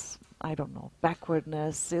 this, I don't know,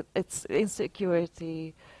 backwardness, it's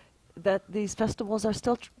insecurity that these festivals are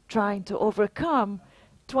still trying to overcome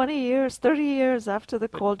 20 years, 30 years after the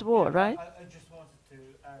Cold War, right? I just wanted to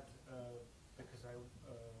add, because I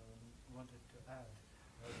wanted to add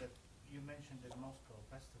that you mentioned the Moscow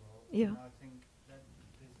Festival. Yeah. And I think that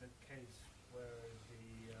is the case where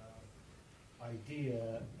the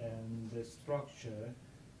idea and the structure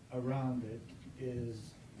around it is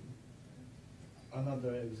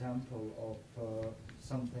another example of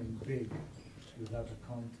something big without a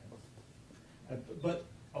content. But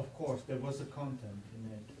of course there was a content in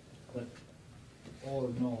it, but all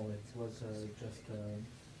in all it was just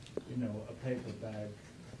a paper bag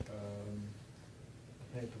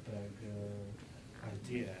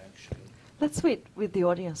idea actually. Let's wait with the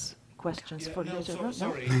audience questions for no, later. No?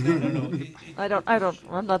 Sorry, no.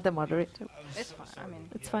 I'm not the moderator. It's fine. I mean,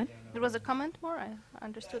 It's fine. there was a comment more. I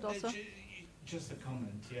understood also. Just a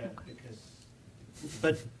comment, yeah, because.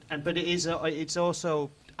 But it is it's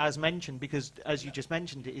also, as mentioned, because as you just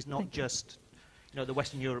mentioned, it is not just the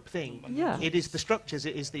Western Europe thing. Yeah. It is the structures.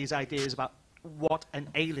 It is these ideas about what an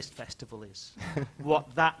A-list festival is,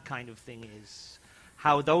 what that kind of thing is,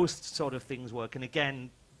 how those sort of things work, and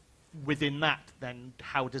again, within that, then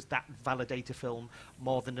how does that validate a film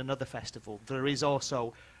more than another festival? There is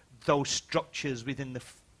also those structures within the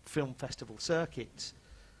film festival circuit.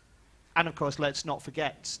 And of course, let's not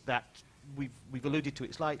forget that we've alluded to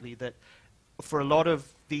it slightly, that for a lot of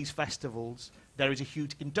these festivals, there is a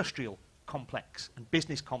huge industrial complex and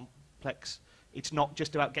business complex. It's not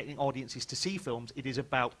just about getting audiences to see films, it is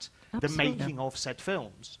about the making of said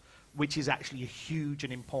films, which is actually a huge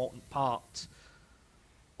and important part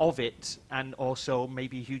of it, and also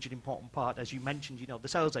maybe a huge and important part, as you mentioned, you know, the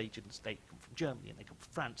sales agents, they come from Germany, and they come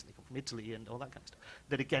from France, and they come from Italy, and all that kind of stuff.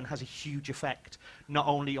 That again has a huge effect, not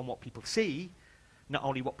only on what people see, not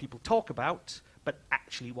only what people talk about, but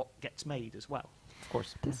actually what gets made as well. Of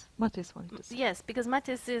course. Mattis wanted to say. Yes, because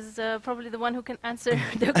Mattis is probably the one who can answer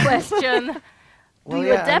the question. Do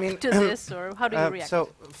you adapt to this, or how do you react? So,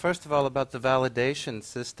 first of all, about the validation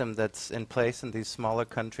system that's in place in these smaller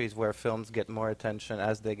countries where films get more attention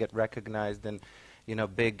as they get recognized in, you know,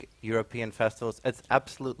 big European festivals. It's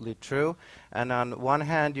absolutely true. And on one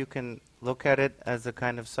hand, you can look at it as a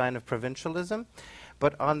kind of sign of provincialism.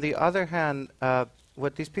 But on the other hand,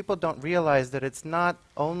 what these people don't realize that it's not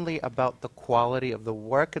only about the quality of the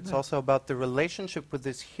work, it's also about the relationship with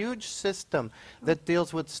this huge system that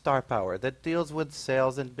deals with star power, that deals with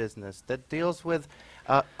sales and business, that deals with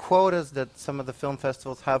quotas that some of the film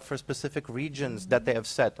festivals have for specific regions that they have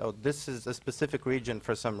set. Oh, this is a specific region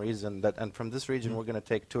for some reason, and from this region we're going to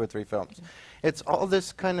take 2 or 3 films. It's all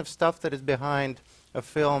this kind of stuff that is behind a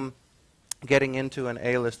film getting into an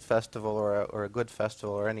A-list festival or a good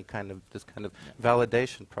festival or any kind of this kind of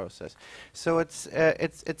validation process. So it's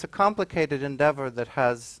a complicated endeavor that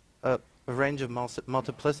has a range of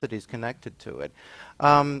multiplicities connected to it.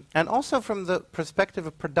 And also from the perspective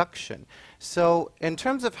of production. So in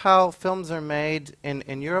terms of how films are made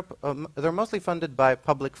in Europe, they're mostly funded by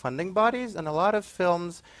public funding bodies, and a lot of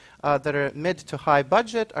films that are mid to high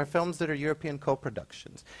budget are films that are European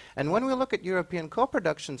co-productions. And when we look at European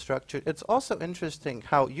co-production structure, it's also interesting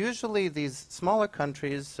how usually these smaller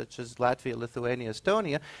countries, such as Latvia, Lithuania,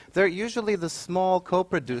 Estonia, they're usually the small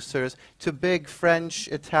co-producers to big French,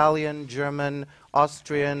 Italian, German,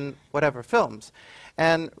 Austrian, whatever films.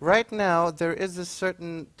 And right now, there is a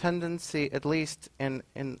certain tendency, at least in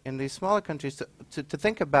these smaller countries, to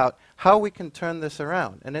think about how we can turn this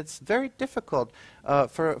around. And it's very difficult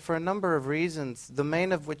for a number of reasons, the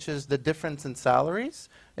main of which is the difference in salaries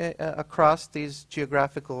across these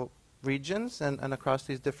geographical regions and across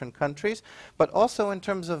these different countries, but also in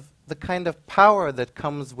terms of the kind of power that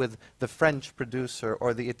comes with the French producer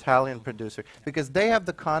or the Italian producer, because they have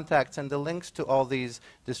the contacts and the links to all these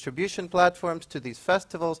distribution platforms, to these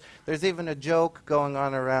festivals. There's even a joke going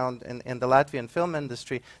on around in the Latvian film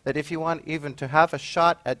industry that if you want even to have a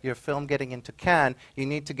shot at your film getting into Cannes, you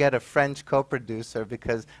need to get a French co-producer,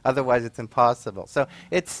 because otherwise it's impossible. So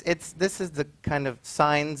this is the kind of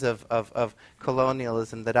signs of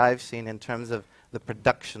colonialism that I've seen in terms of the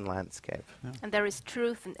production landscape. Yeah. And there is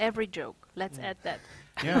truth in every joke. Let's add that.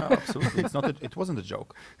 Yeah, absolutely. It wasn't a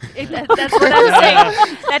joke. That's what I'm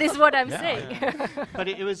saying. That is what I'm saying. Yeah. But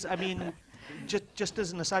it was, I mean, just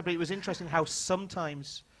as an aside, but it was interesting how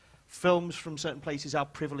sometimes films from certain places are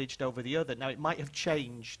privileged over the other. Now, it might have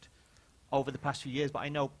changed over the past few years, but I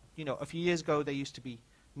know, you know, a few years ago there used to be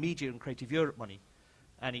Media and Creative Europe money.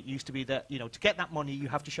 And it used to be that, you know, to get that money, you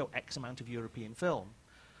have to show X amount of European film.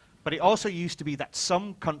 But it also used to be that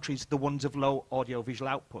some countries, the ones of low audiovisual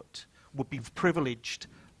output, would be privileged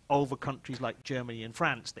over countries like Germany and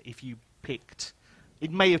France, that if you picked,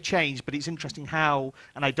 it may have changed, but it's interesting how,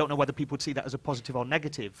 and I don't know whether people would see that as a positive or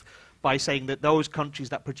negative, by saying that those countries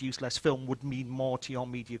that produce less film would mean more to your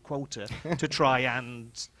media quota to try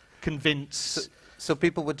and convince. So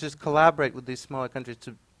people would just collaborate with these smaller countries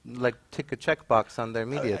to like tick a checkbox on their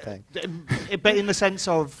media thing. But in the sense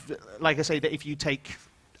of, like I say, that if you take,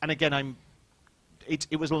 and again,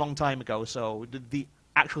 it was a long time ago, so the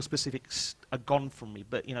actual specifics are gone from me,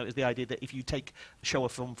 but you know, it's the idea that if you show a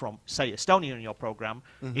film from, say, Estonia in your program,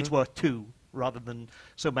 it's worth 2, rather than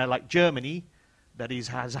somewhere like Germany, that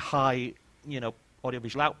has a high, you know,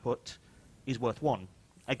 audiovisual output, is worth 1.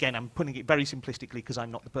 Again, I'm putting it very simplistically because I'm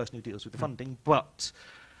not the person who deals with the funding, but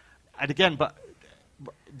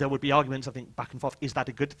there would be arguments, I think, back and forth. Is that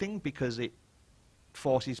a good thing? Because it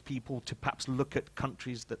forces people to perhaps look at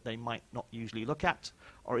countries that they might not usually look at?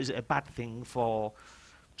 Or is it a bad thing for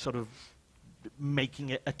sort of making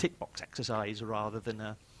it a tick box exercise rather than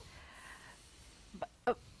a...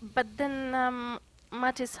 But then,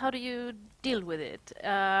 Mattis, how do you deal with it?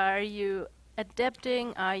 Are you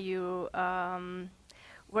adapting? Are you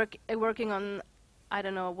working on, I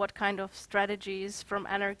don't know, what kind of strategies from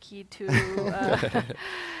anarchy to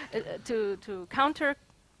to counter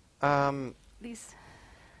these?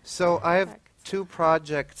 So I have two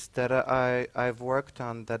projects that I've worked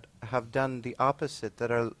on that have done the opposite,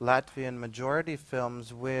 that are Latvian majority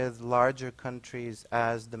films with larger countries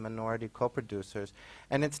as the minority co-producers.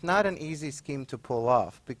 And it's not an easy scheme to pull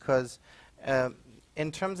off because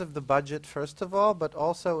in terms of the budget, first of all, but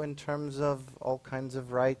also in terms of all kinds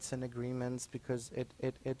of rights and agreements, because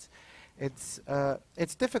it's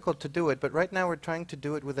difficult to do it. But right now we're trying to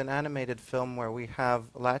do it with an animated film where we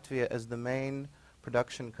have Latvia as the main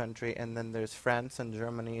production country, and then there's France and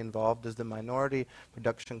Germany involved as the minority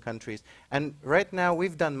production countries. And right now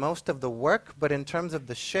we've done most of the work, but in terms of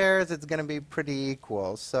the shares, it's going to be pretty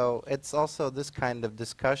equal. So it's also this kind of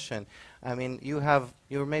discussion. I mean,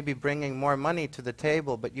 you're maybe bringing more money to the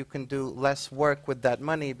table, but you can do less work with that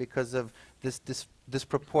money because of this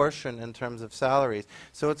disproportion in terms of salaries.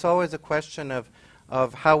 So it's always a question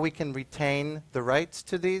of how we can retain the rights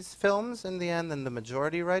to these films in the end, and the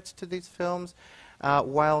majority rights to these films,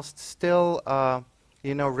 whilst still,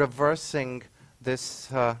 reversing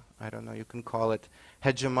this, I don't know, you can call it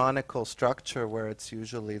hegemonical structure, where it's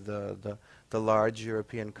usually the large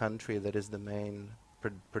European country that is the main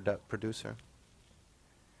producer.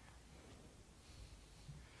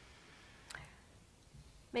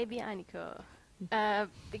 Maybe Aniko,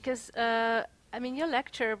 because I mean, your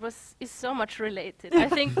lecture is so much related. I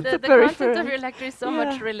think the content of your lecture is so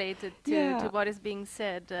much related to what is being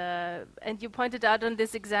said. And you pointed out on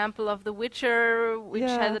this example of The Witcher, which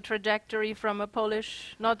has a trajectory from a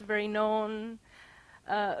Polish, not very known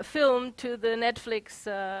film to the Netflix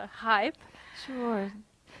hype. Sure.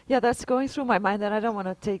 Yeah, that's going through my mind, and I don't want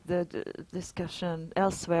to take the discussion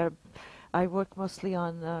elsewhere. I work mostly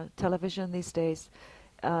on television these days.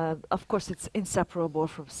 Of course, it's inseparable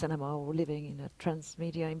from cinema. We're living in a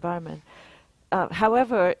transmedia environment.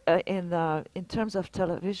 However, in terms of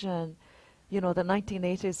television, the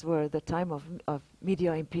 1980s were the time of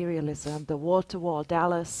media imperialism, the wall-to-wall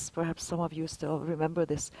Dallas. Perhaps some of you still remember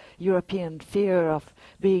this European fear of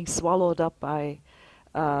being swallowed up by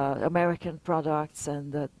American products,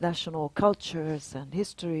 and the national cultures and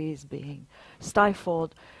histories being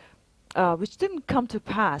stifled, which didn't come to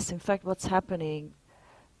pass. In fact, what's happening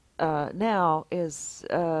now is,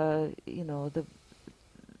 there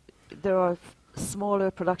are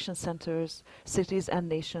smaller production centers, cities and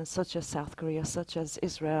nations such as South Korea, such as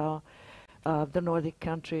Israel, the Nordic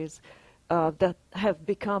countries, that have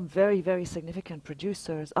become very, very significant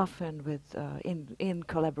producers, often with in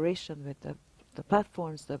collaboration with the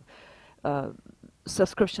platforms, the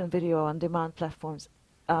subscription video on demand platforms,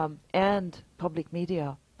 and public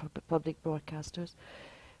media, public broadcasters.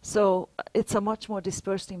 So it's a much more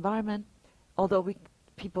dispersed environment, although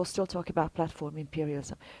people still talk about platform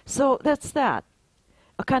imperialism. So that's that,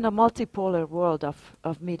 a kind of multipolar world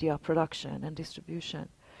of media production and distribution,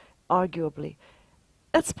 arguably.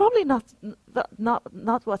 That's probably not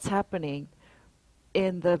what's happening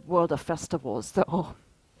in the world of festivals, though.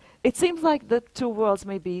 It seems like the two worlds,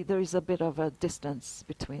 maybe there is a bit of a distance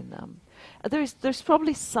between them. There's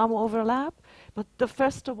probably some overlap, but the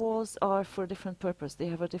festivals are for a different purpose. They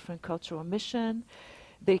have a different cultural mission.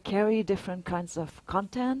 They carry different kinds of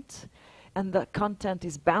content, and the content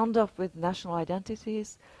is bound up with national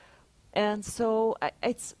identities. And so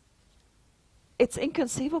it's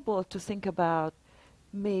inconceivable to think about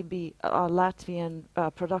maybe a Latvian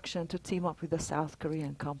production to team up with a South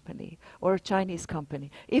Korean company or a Chinese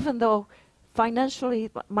company. Even though financially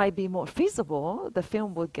it might be more feasible, the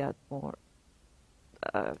film would get more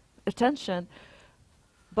attention.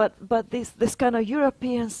 But this kind of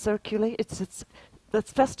European the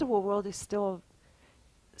festival world is still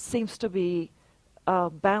seems to be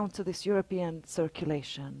bound to this European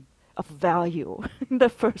circulation of value in the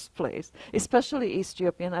first place, especially East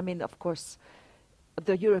European. I mean, of course,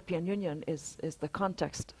 the European Union is the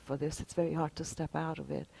context for this. It's very hard to step out of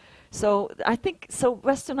it. So I think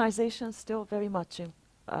Westernization still very much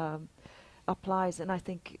applies, and I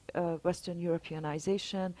think Western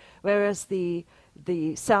Europeanization, whereas the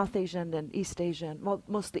South Asian and East Asian,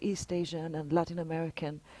 mostly East Asian and Latin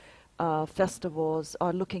American festivals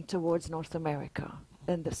are looking towards North America.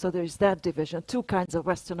 And so there's that division, two kinds of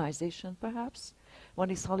Westernization perhaps. One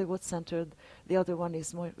is Hollywood-centered, the other one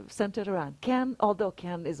is more centered around Cannes, although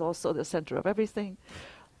Cannes is also the center of everything.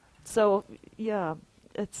 So, yeah,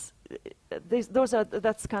 that's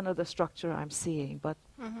kind of the structure I'm seeing, but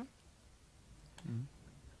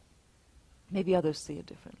maybe others see it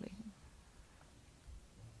differently.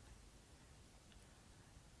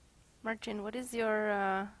 Marcin, what is your,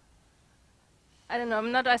 I don't know,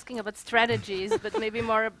 I'm not asking about strategies, but maybe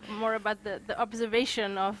more about the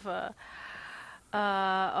observation of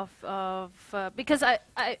because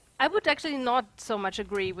I would actually not so much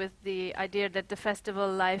agree with the idea that the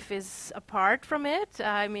festival life is apart from it.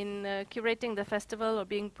 I mean, curating the festival or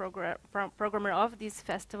being programmer of these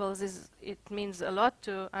festivals it means a lot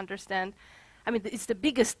to understand. I mean, it's the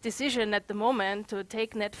biggest decision at the moment to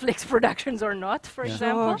take Netflix productions or not, for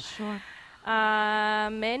example. Sure.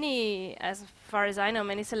 Many, as far as I know,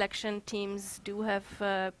 many selection teams do have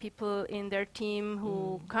people in their team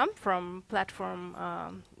who come from platform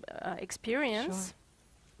experience,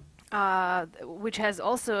 which has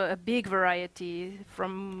also a big variety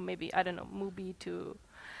from maybe, I don't know, movie to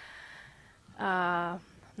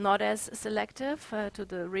not as selective to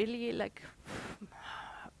the really like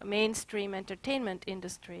mainstream entertainment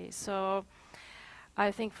industry. So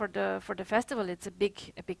I think for the festival it's a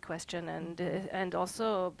big question, and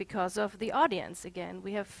also because of the audience. Again,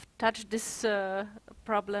 we have touched this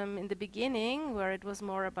problem in the beginning, where it was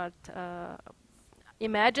more about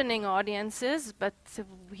imagining audiences, but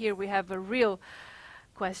here we have a real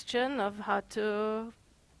question of how to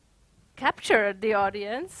capture the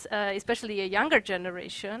audience, especially a younger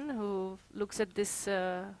generation who looks at this.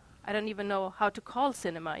 I don't even know how to call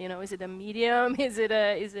cinema. You know, is it a medium? Is it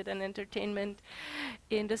an entertainment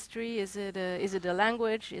industry? Is it a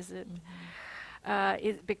language? Is it?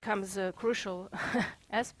 It becomes a crucial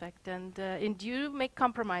aspect, and do you make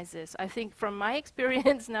compromises? I think from my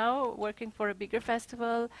experience now, working for a bigger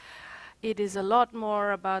festival, it is a lot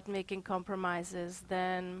more about making compromises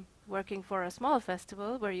than working for a small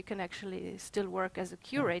festival, where you can actually still work as a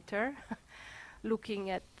curator. Looking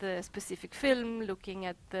at the specific film, looking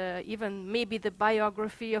at even maybe the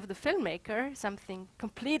biography of the filmmaker, something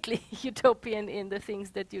completely utopian in the things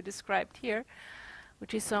that you described here,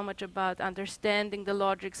 which is so much about understanding the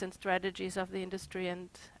logics and strategies of the industry and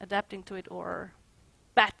adapting to it, or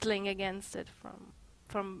battling against it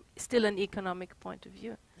from still an economic point of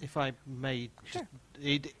view. If I may, Sure.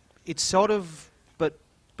 it's sort of, but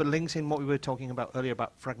links in what we were talking about earlier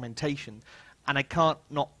about fragmentation. And I can't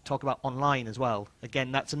not talk about online as well.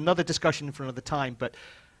 Again, that's another discussion for another time, but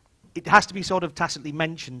it has to be sort of tacitly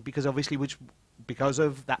mentioned, because obviously because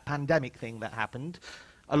of that pandemic thing that happened,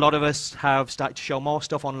 a lot of us have started to show more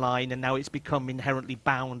stuff online, and now it's become inherently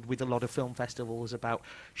bound with a lot of film festivals about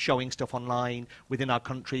showing stuff online within our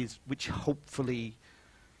countries, which hopefully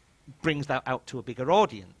brings that out to a bigger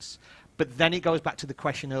audience. But then it goes back to the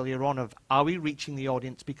question earlier on of, are we reaching the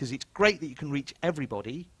audience? Because it's great that you can reach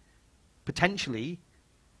everybody, potentially,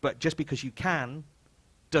 but just because you can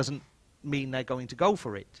doesn't mean they're going to go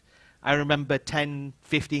for it. I remember 10,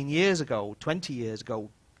 15 years ago, 20 years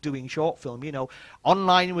ago, doing short film, you know,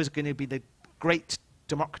 online was going to be the great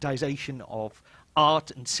democratization of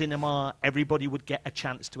art and cinema. Everybody would get a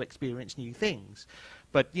chance to experience new things.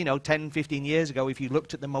 But, you know, 10, 15 years ago, if you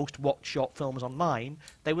looked at the most watched short films online,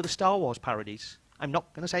 they were the Star Wars parodies. I'm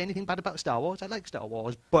not going to say anything bad about Star Wars. I like Star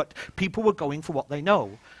Wars. But people were going for what they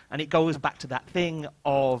know. And it goes back to that thing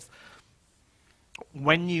of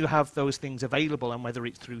when you have those things available, and whether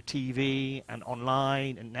it's through TV and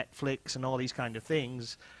online and Netflix and all these kind of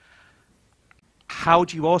things, how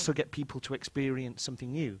do you also get people to experience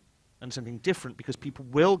something new and something different? Because people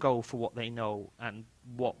will go for what they know and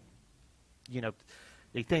what, you know,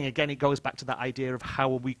 the thing, again, it goes back to that idea of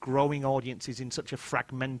how are we growing audiences in such a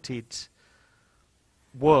fragmented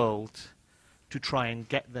world to try and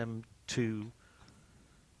get them to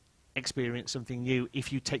experience something new,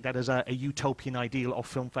 if you take that as a utopian ideal of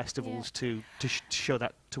film festivals to show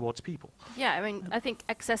that towards people. Yeah, I mean, I think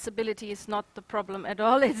accessibility is not the problem at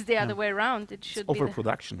all. It's the other way around. It should be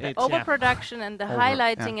overproduction. the overproduction and the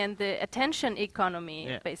highlighting and the attention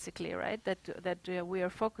economy, basically, right? That we are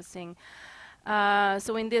focusing.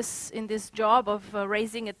 So in this job of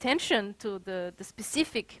raising attention to the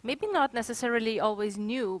specific, maybe not necessarily always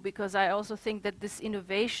new, because I also think that this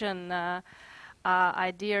innovation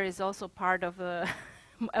idea is also part of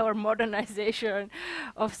our modernization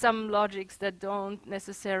of some logics that don't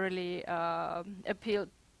necessarily appear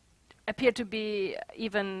to be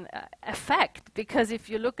even a fact. Because if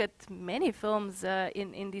you look at many films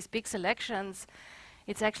in these big selections,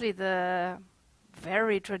 it's actually the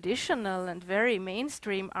very traditional and very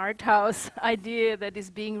mainstream art house idea that is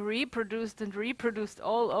being reproduced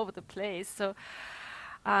all over the place. So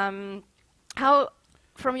how,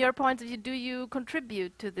 from your point of view, do you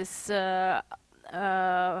contribute to this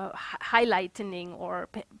highlighting or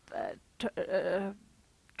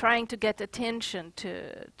trying to get attention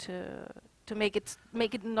to make it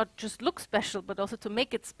not just look special, but also to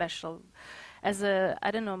make it special? As a,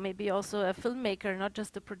 I don't know, maybe also a filmmaker, not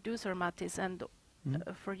just a producer, Mattis, and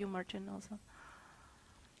for you, Martin, also.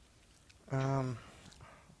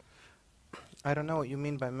 I don't know what you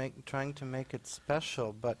mean by trying to make it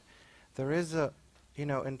special, but there is a,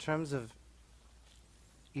 in terms of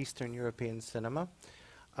Eastern European cinema,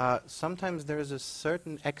 sometimes there is a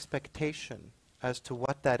certain expectation as to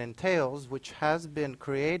what that entails, which has been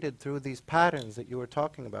created through these patterns that you were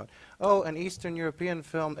talking about. Oh, an Eastern European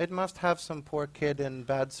film, it must have some poor kid in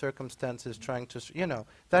bad circumstances trying to,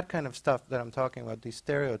 that kind of stuff that I'm talking about, these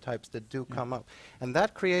stereotypes that do come up. And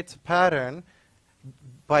that creates a pattern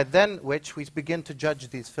by then which we begin to judge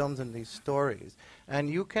these films and these stories. And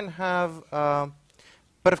you can have,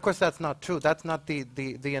 but of course that's not true. That's not the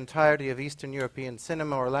entirety of Eastern European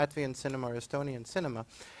cinema or Latvian cinema or Estonian cinema.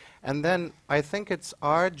 And then I think it's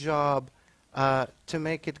our job to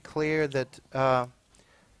make it clear that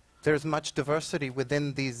there's much diversity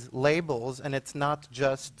within these labels, and it's not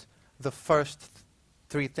just the first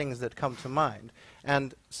three things that come to mind.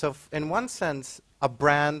 And so in one sense, a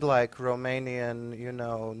brand like Romanian,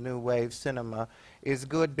 new wave cinema is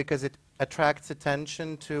good because it attracts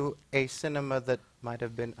attention to a cinema that might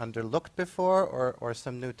have been underlooked before or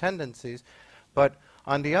some new tendencies. But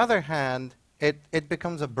on the other hand, it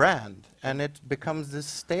becomes a brand, and it becomes this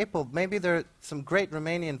staple. Maybe there are some great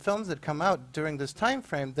Romanian films that come out during this time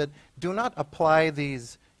frame that do not apply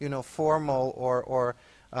these, formal or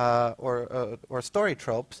story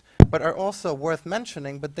tropes, but are also worth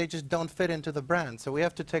mentioning, but they just don't fit into the brand. So we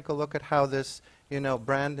have to take a look at how this,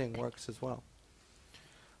 branding works as well.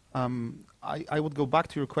 I would go back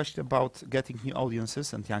to your question about getting new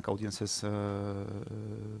audiences and young audiences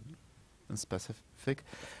in specific,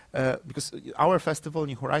 because our festival,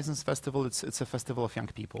 New Horizons Festival, it's a festival of young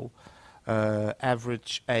people.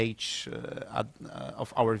 Average age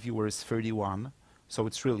of our viewers is 31, so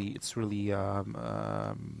it's really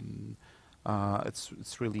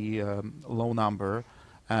low number.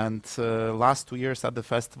 And last 2 years at the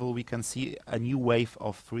festival, we can see a new wave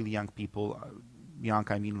of really young people. Young,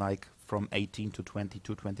 I mean like from 18 to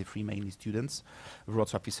 22, 23, mainly students.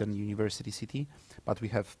 Wrocław is a university city, but we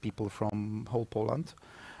have people from whole Poland.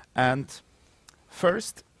 And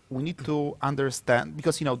first, we need to understand,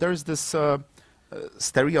 because there is this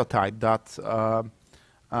stereotype that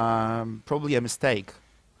probably a mistake,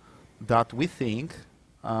 that we think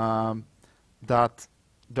that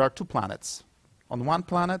there are two planets. On one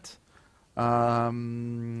planet, there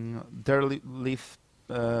live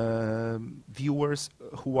viewers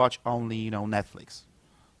who watch only, Netflix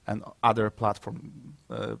and other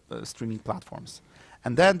streaming platforms.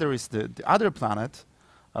 And then there is the other planet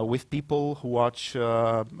with people who watch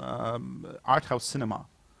art house cinema.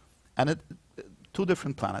 And two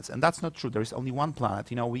different planets. And that's not true. There is only one planet.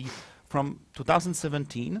 From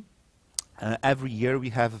 2017, every year we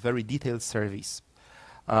have a very detailed surveys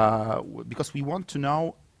because we want to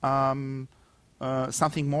know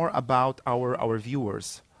something more about our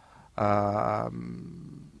viewers.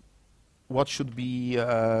 What should be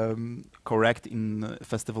correct in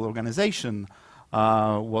festival organization?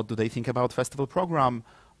 What do they think about festival program?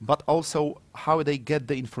 But also how they get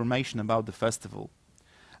the information about the festival.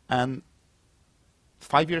 And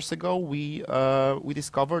 5 years ago, we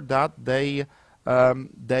discovered that they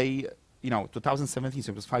 2017,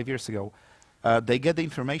 so it was 5 years ago, they get the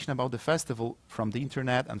information about the festival from the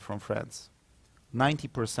internet and from friends.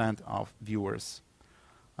 90% of viewers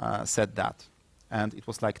said that, and it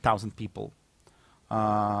was like 1,000 people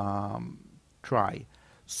try.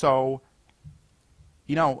 So,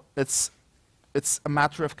 it's a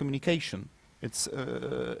matter of communication.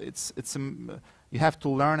 You have to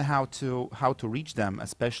learn how to reach them,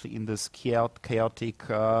 especially in this chaotic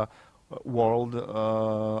world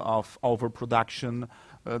of overproduction.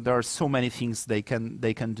 There are so many things they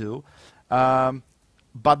can do,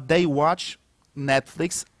 but they watch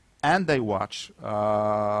Netflix and they watch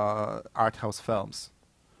art house films.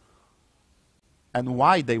 And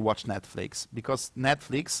why they watch Netflix? Because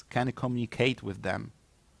Netflix can communicate with them.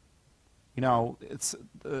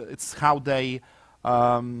 It's how they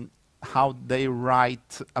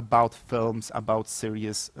write about films, about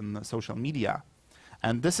series in social media.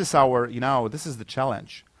 And this is this is the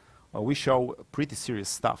challenge. We show pretty serious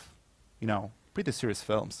stuff, pretty serious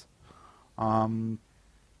films. And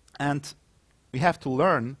we have to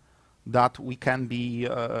learn that we can be,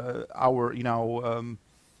 our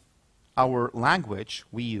language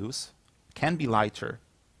we use can be lighter,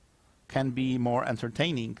 can be more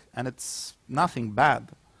entertaining, and it's nothing bad.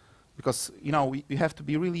 Because, we have to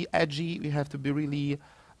be really edgy, we have to be really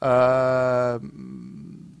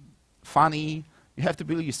funny, you have to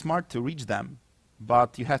be really smart to reach them,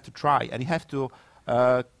 but you have to try, and you have to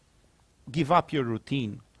give up your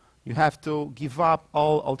routine. You have to give up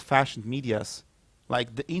all old-fashioned medias,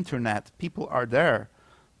 like the internet. People are there.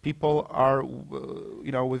 people are,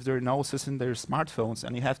 with their noses in their smartphones,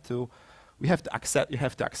 and you have to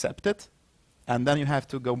accept it, and then you have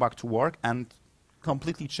to go back to work and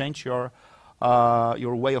completely change your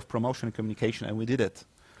way of promotion and communication, and we did it.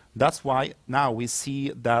 That's why now we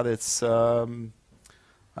see that it's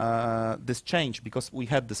this change, because we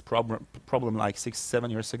had this problem like 6-7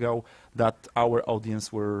 years ago, that our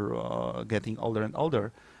audience were getting older and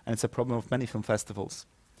older, and it's a problem of many film festivals.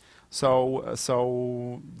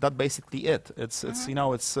 So that basically it. It's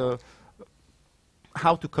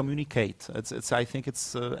how to communicate. I think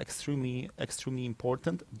it's extremely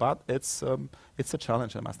important, but it's a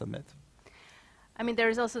challenge, I must admit. I mean, there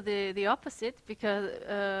is also the opposite,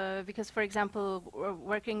 because for example, we're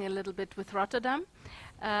working a little bit with Rotterdam,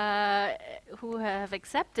 who have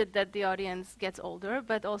accepted that the audience gets older,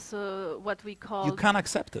 but also what we call... You can't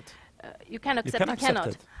accept it. You can accept, you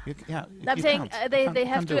cannot. It. I'm saying they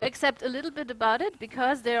have to accept a little bit about it,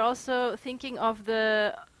 because they're also thinking of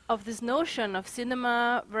this notion of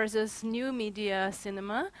cinema versus new media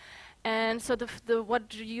cinema, and so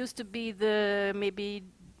what used to be the maybe,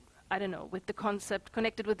 I don't know, with the concept,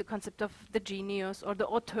 connected with the concept of the genius or the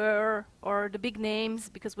auteur or the big names,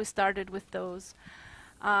 because we started with those,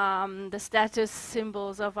 the status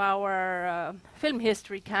symbols of our film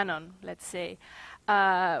history canon, let's say.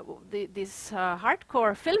 These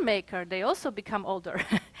hardcore filmmaker, they also become older,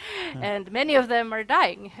 and many of them are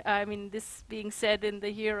dying. I mean, this being said in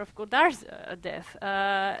the year of Godard's death.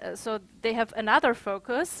 So they have another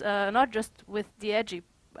focus, not just with the edgy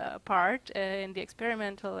part in the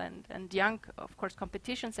experimental and young, of course,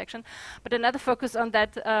 competition section, but another focus on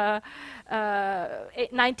that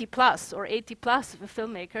 90 plus or 80 plus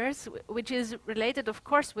filmmakers, which is related, of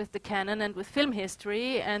course, with the canon and with film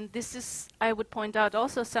history. And this is, I would point out,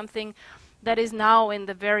 also something that is now in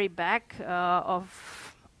the very back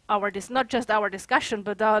of our not just our discussion,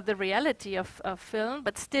 but the reality of film.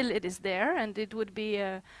 But still, it is there, and it would be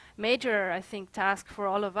a major, I think, task for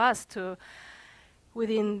all of us to,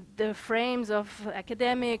 within the frames of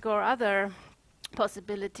academic or other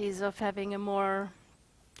possibilities of having a more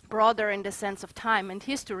broader in the sense of time and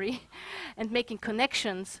history and making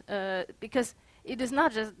connections, because it is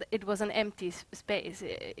not just it was an empty space,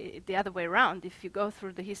 the other way around. If you go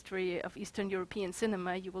through the history of Eastern European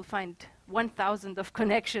cinema, you will find 1,000 of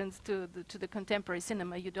connections to the contemporary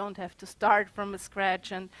cinema. You don't have to start from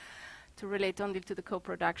scratch and to relate only to the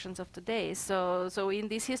co-productions of today. So in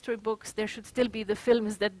these history books, there should still be the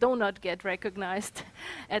films that do not get recognized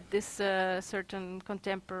at this certain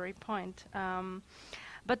contemporary point.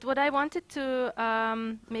 But what I wanted to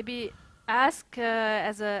maybe ask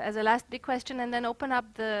as a last big question, and then open up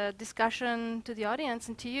the discussion to the audience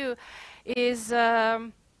and to you, is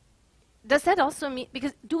does that also mean,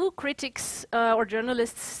 because do critics or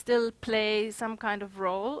journalists still play some kind of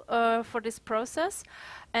role for this process?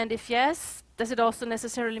 And if yes, does it also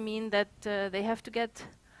necessarily mean that they have to get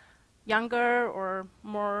younger or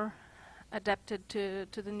more adapted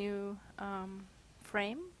to the new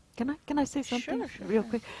frame? Can I say something Sure. real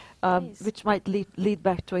quick, which might lead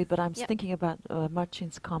back to it? But I'm thinking about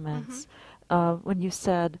Marcin's comments when you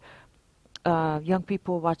said young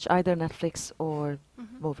people watch either Netflix or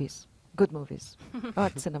movies, good movies,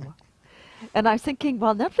 art cinema, and I'm thinking,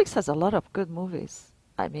 well, Netflix has a lot of good movies.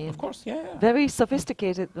 I mean, of course, very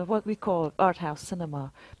sophisticated, what we call art house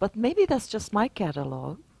cinema. But maybe that's just my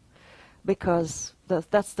catalog, because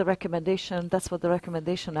that's the recommendation. That's what the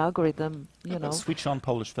recommendation algorithm, Switch on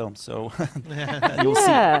Polish films, so you'll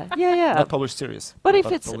see. Yeah. Not Polish series. But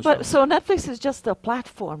if it's so Netflix is just a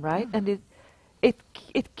platform, right? And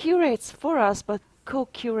it curates for us, but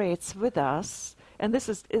co-curates with us. And this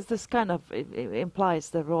is this kind of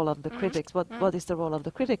implies the role of the critics. What is the role of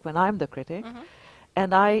the critic when I'm the critic?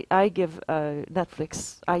 And I give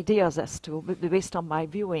Netflix ideas as to, based on my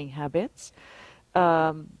viewing habits.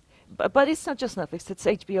 But it's not just Netflix, it's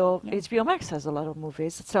HBO. Yeah. HBO Max has a lot of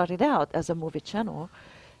movies. It started out as a movie channel.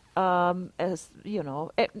 As you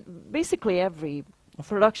know, basically every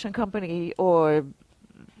production company or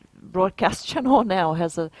broadcast channel now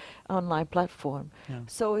has an online platform. Yeah.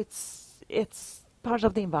 So it's part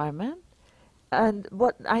of the environment. And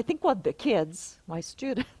what the kids, my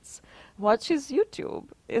students, watch is YouTube.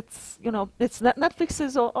 It's Netflix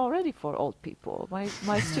is already for old people.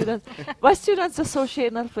 My students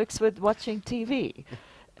associate Netflix with watching TV.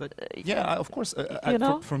 But of course,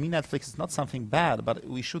 for me, Netflix is not something bad, but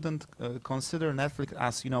we shouldn't consider Netflix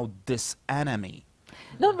as this enemy.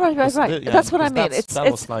 No, right. That's what I mean.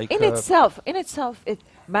 It's like in itself, it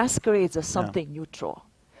masquerades as something neutral.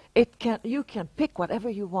 You can pick whatever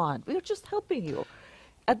you want. We're just helping you.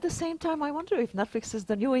 at the same time, I wonder if Netflix is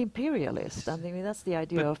the new imperialist. I mean, that's the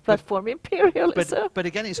idea of platform imperialism. But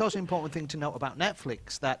again, it's also an important thing to note about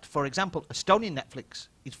Netflix that, for example, Estonian Netflix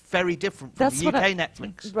is very different from the UK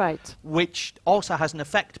Netflix. Right. Which also has an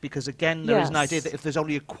effect because, again, there is an idea that if there's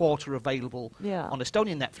only a quarter available on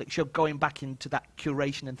Estonian Netflix, you're going back into that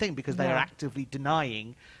curation and thing because they are actively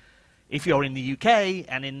denying. If you're in the UK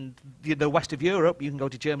and in the west of Europe, you can go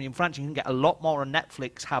to Germany and France, you can get a lot more on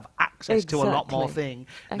Netflix, have access to a lot more thing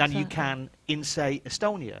than you can in, say,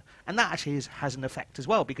 Estonia. And that actually has an effect as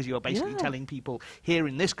well, because you're basically telling people here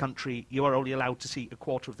in this country, you are only allowed to see a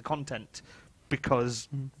quarter of the content because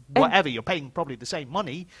whatever, you're paying probably the same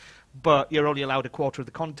money, but you're only allowed a quarter of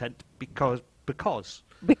the content because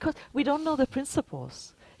we don't know the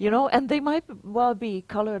principles, you know, and they might well be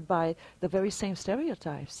colored by the very same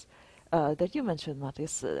stereotypes. That you mentioned,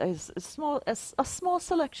 Mattis, is a small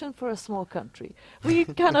selection for a small country. We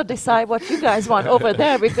cannot decide what you guys want over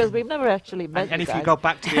there because we've never actually met and you if guys. you go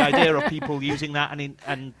back to the idea of people using that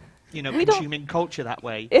and you know, consuming culture that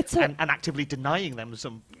way and actively denying them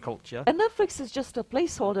some culture. And Netflix is just a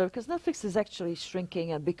placeholder because Netflix is actually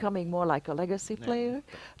shrinking and becoming more like a legacy player.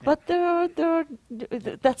 But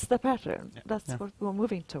that's the pattern. That's what we're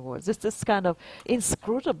moving towards. It's this kind of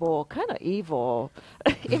inscrutable, kind of evil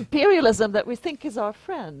imperialism that we think is our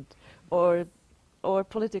friend or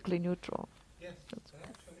politically neutral. Yes,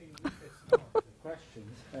 actually, it's not the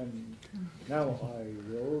questions. And now I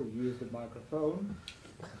will use the microphone.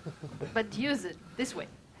 But use it this way.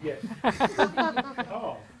 Yes. I didn't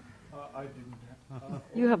have...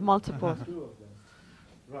 You have multiple. Two of them.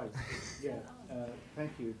 Right. Yeah.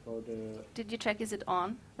 Thank you for the... Did you check, is it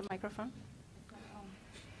on, the microphone?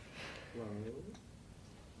 Well...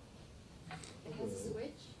 It has a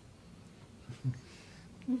switch.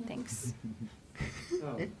 Thanks.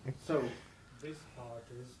 So, this part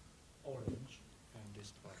is orange, and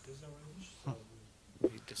this part is orange, so we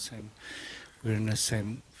read the same... We're in the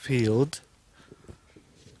same field.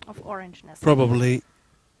 Of orangeness. Probably,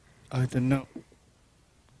 I don't know.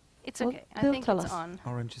 It's okay. I they'll think tell it's us. on.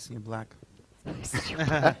 Orange is in black.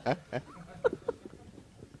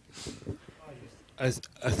 I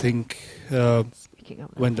think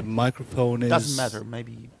when the microphone is... Doesn't matter,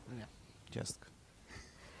 maybe just...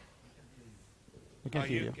 We can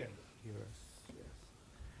hear you. Can hear us,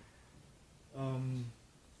 yes.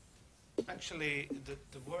 Actually, the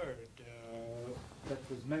word that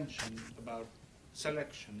was mentioned about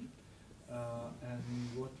selection and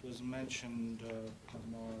what was mentioned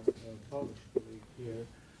from our Polish colleague here,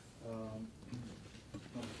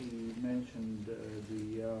 he mentioned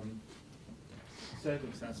the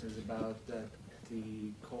circumstances about that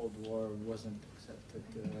the Cold War wasn't accepted.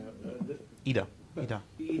 Ida.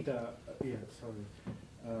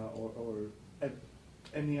 Or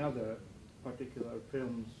any other particular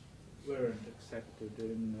films weren't accepted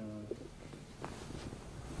in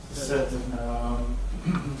certain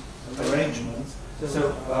arrangements.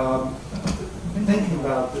 So thinking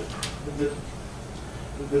about the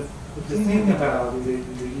thing about the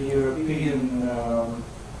European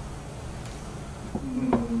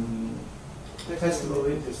festival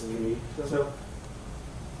industry. So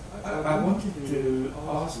I wanted to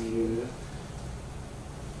ask you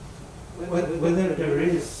whether there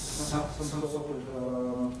is some sort of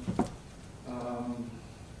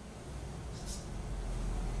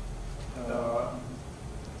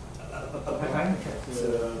a blanket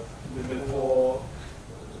before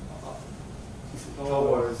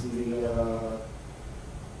towards the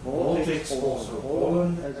Baltics, also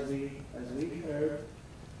Poland, as we heard,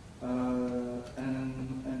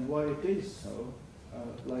 and why it is so,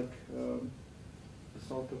 like a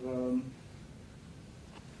sort of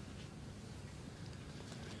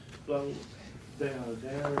well, they are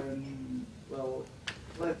there, and well,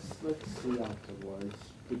 let's see afterwards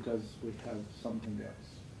because we have something else.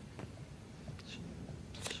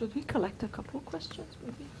 Should we collect a couple of questions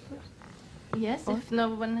maybe first? Yes, if no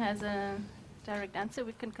one has a direct answer,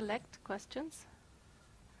 we can collect questions.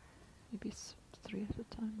 Maybe it's 3 at a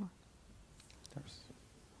time. Or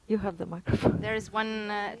you have the microphone. There is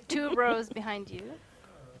one, 2 rows behind you.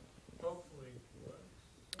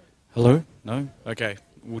 Hello? No? Okay,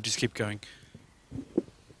 we'll just keep going.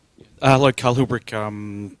 Hello, Carl Hilbrick,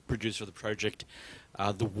 producer of the project,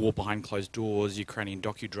 The War Behind Closed Doors, Ukrainian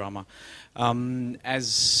docudrama.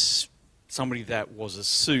 As somebody that was a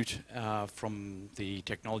suit from the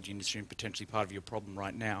technology industry and potentially part of your problem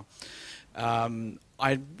right now,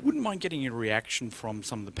 I wouldn't mind getting a reaction from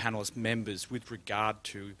some of the panelist members with regard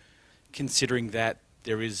to considering that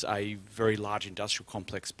there is a very large industrial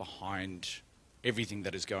complex behind everything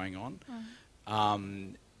that is going on,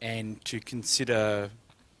 and to consider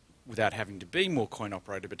without having to be more coin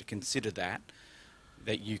operator, but to consider that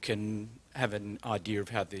you can have an idea of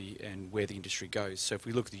how and where the industry goes. So if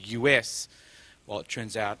we look at the US, while it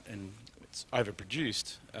turns out and it's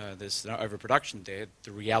overproduced, there's no overproduction there,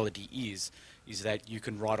 the reality is that you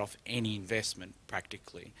can write off any investment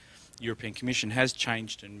practically. The European Commission has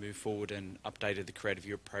changed and moved forward and updated the Creative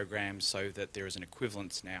Europe program so that there is an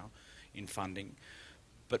equivalence now in funding.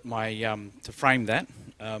 But to frame that,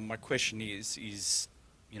 my question is,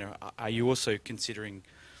 you know, are you also considering,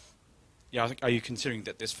 are you considering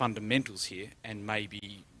that there's fundamentals here, and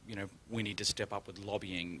maybe, you know, we need to step up with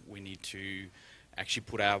lobbying, we need to actually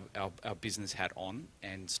put our business hat on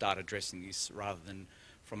and start addressing this rather than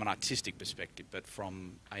from an artistic perspective, but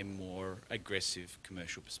from a more aggressive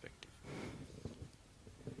commercial perspective?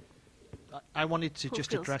 I wanted to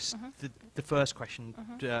just address the first question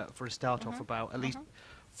for a start off about, at least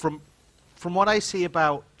from what I see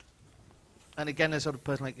about, and again, a sort of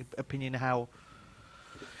personal opinion, how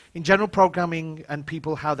in general programming and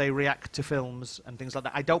people, how they react to films and things like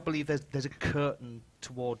that, I don't believe there's a curtain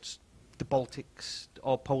towards the Baltics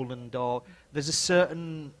or Poland, or there's a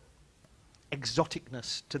certain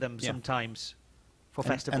exoticness to them sometimes for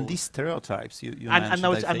festivals. And these stereotypes you and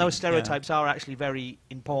mentioned, those stereotypes are actually very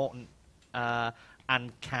important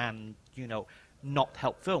and can, you know, not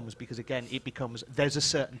help films, because again it becomes, there's a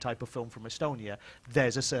certain type of film from Estonia,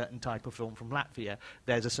 there's a certain type of film from Latvia,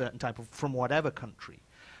 there's a certain type of from whatever country,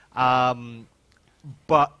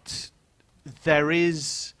 but there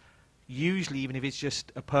is usually, even if it's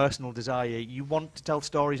just a personal desire, you want to tell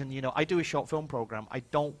stories. And, you know, I do a short film program. I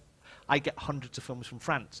get hundreds of films from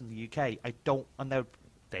France and the UK. And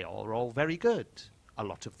they are all very good, a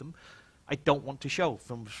lot of them. I don't want to show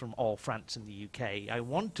films from all France and the UK. I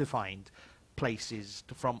want to find places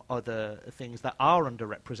from other things that are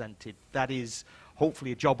underrepresented. That is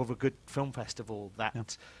hopefully a job of a good film festival,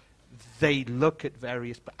 that they look at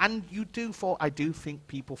various, and I do think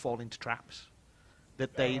people fall into traps.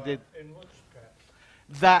 That in what traps?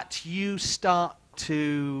 That you start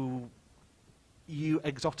to, you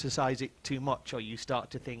exoticize it too much, or you start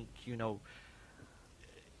to think, you know,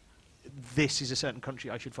 this is a certain country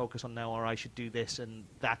I should focus on now, or I should do this and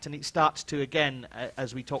that, and it starts to, again,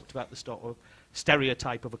 as we talked about, the sort of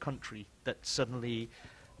stereotype of a country, that suddenly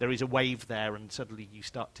there is a wave there, and suddenly you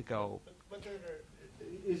start to go. But there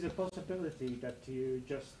is a possibility that you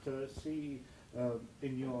just see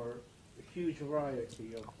in your huge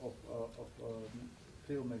variety of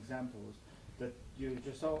film examples that you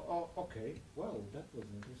just okay, well, that was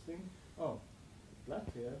interesting. Oh,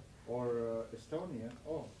 Latvia or Estonia,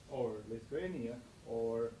 or Lithuania,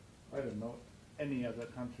 or I don't know, any other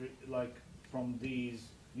country, like from these,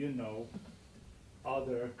 you know,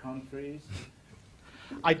 other countries.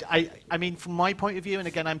 I mean, from my point of view, and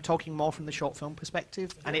again, I'm talking more from the short film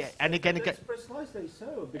perspective, Yes, and again, that's precisely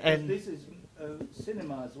so, because and this is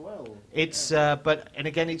cinema as well. It's, and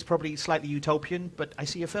again, it's probably slightly utopian, but I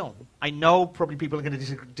see a film. I know probably people are going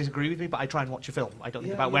to disagree with me, but I try and watch a film. I don't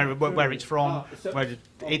think about where it's from.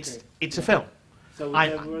 It's a film. So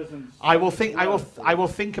I will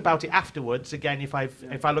think about it afterwards. Again, if I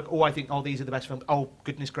look, I think, these are the best films. Oh,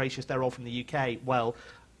 goodness gracious, they're all from the UK. Well,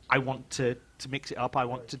 I want to mix it up. I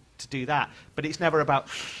want to do that. But it's never about,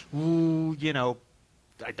 you know,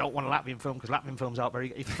 I don't want a Latvian film because Latvian films aren't very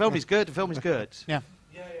good. If the film is good, the film is good. Yeah.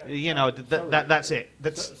 You know, that's it.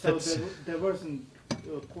 There wasn't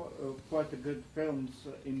quite a good films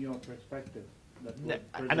in your perspective.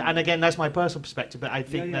 And again, that's my personal perspective, but I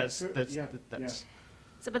think that's.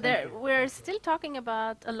 So, but we're still talking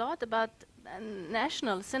a lot about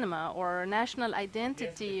national cinema or national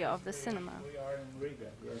identity of the cinema. We are in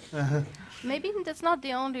Riga, yes. Maybe that's not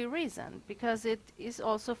the only reason, because it is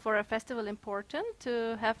also for a festival important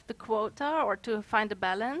to have the quota or to find a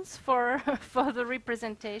balance for the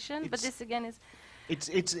representation. But this again is.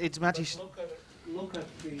 It's Matty's. Look at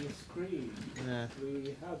the screen. Yeah.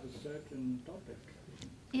 We have a certain topic.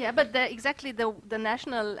 Yeah, but exactly the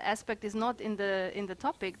national aspect is not in the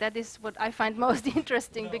topic. That is what I find most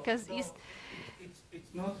interesting, because it's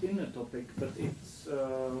not in the topic, but it's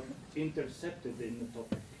intercepted in the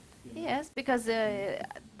topic. Yes, because the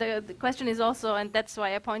question is also, and that's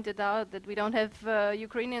why I pointed out that we don't have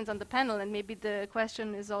Ukrainians on the panel, and maybe the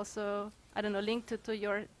question is also, I don't know, linked to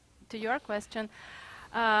your question.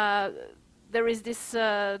 There is this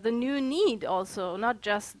the new need also, not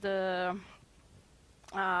just the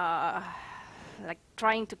like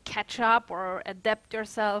trying to catch up or adapt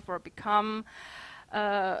yourself or become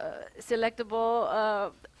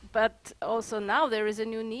selectable, but also now there is a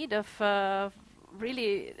new need of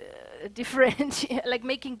really like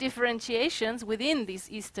making differentiations within this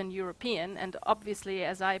Eastern European, and obviously,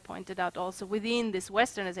 as I pointed out, also within this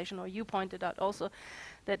Westernization, or you pointed out also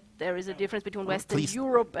that there is a difference between Western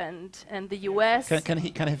Europe and the US.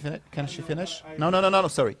 Can she finish? No,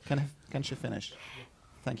 sorry. Can she finish?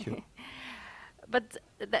 Thank you. But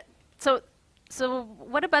so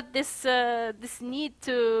what about this this need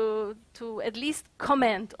to at least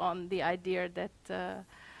comment on the idea that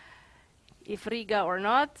if Riga or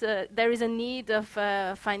not, there is a need of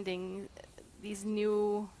finding these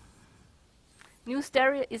new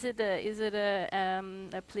Is it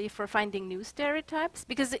a plea for finding new stereotypes?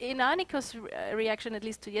 Because in Annika's reaction, at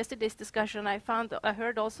least to yesterday's discussion, I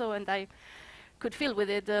heard also, and I could feel with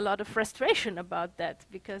it a lot of frustration about that,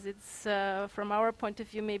 because it's from our point of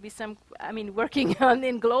view maybe working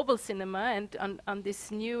in global cinema and on this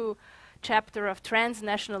new chapter of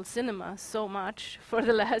transnational cinema so much for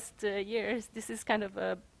the last years. This is kind of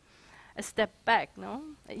a step back, no?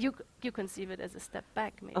 You conceive it as a step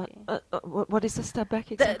back, maybe. What is a step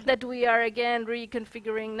back exactly? That we are again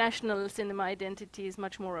reconfiguring national cinema identities,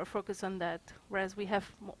 much more a focus on that, whereas we have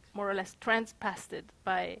more or less transpassed it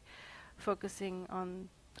by focusing on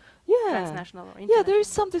transnational or international. Yeah, there is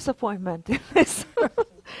some disappointment in this.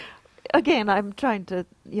 Again, I'm trying to,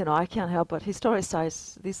 I can't help but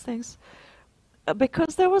historicize these things.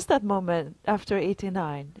 Because there was that moment after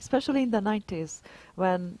 '89, especially in the 90s,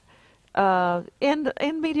 when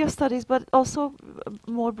in media studies, but also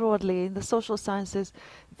more broadly in the social sciences,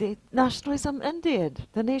 the nationalism ended.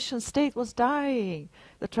 The nation state was dying.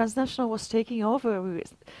 The transnational was taking over. We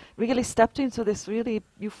really stepped into this really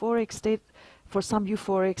euphoric state, for some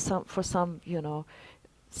euphoric, for some,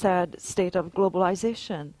 sad state of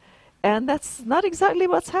globalization. And that's not exactly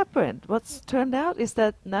what's happened. What's turned out is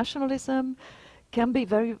that nationalism can be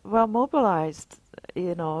very well mobilized,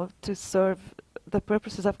 to serve the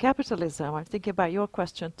purposes of capitalism. I'm thinking about your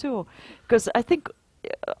question too, because I think,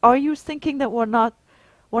 are you thinking that we're not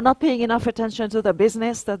paying enough attention to the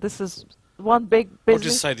business, that this is one big business? I'll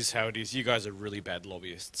just say this how it is. You guys are really bad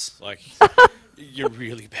lobbyists. Like, you're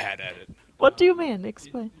really bad at it. What do you mean?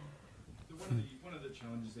 Explain. One of the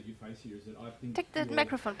challenges that you face here is that I think... Take the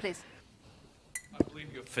microphone, please. I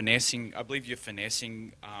believe you're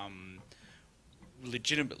finessing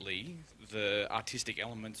legitimately the artistic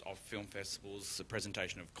elements of film festivals, the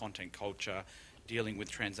presentation of content culture, dealing with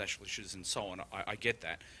transnational issues and so on. I get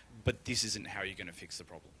that, but this isn't how you're going to fix the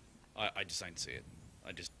problem. I just don't see it.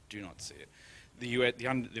 I just do not see it.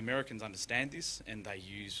 The Americans understand this, and they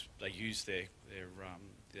use their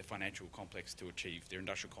financial complex to achieve their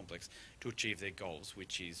industrial complex to achieve their goals,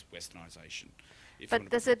 which is Westernisation. But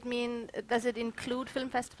does it include film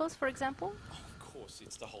festivals, for example? Oh, of course,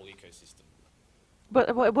 it's the whole ecosystem.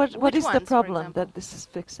 But what is the problem that this is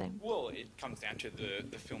fixing? Well, it comes down to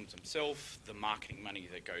the films themselves, the marketing money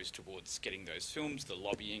that goes towards getting those films, the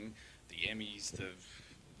lobbying, the Emmys,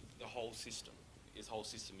 the whole system. This whole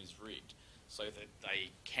system is rigged so that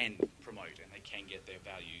they can promote and they can get their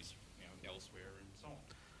values, elsewhere and so on.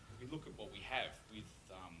 If we look at what we have with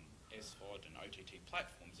SVOD and OTT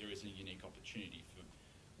platforms, there is a unique opportunity for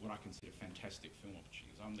what I consider fantastic film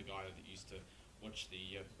opportunities. I'm the guy that used to watch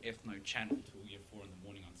the Ethno channel till 4 in the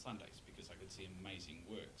morning on Sundays because I could see amazing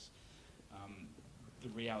works. The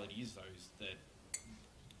reality is, though, is that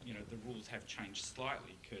the rules have changed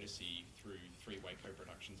slightly, courtesy through three-way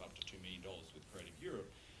co-productions up to $2 million with Creative Europe.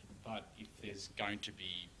 But if there's going to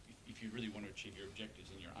be, if you really want to achieve your objectives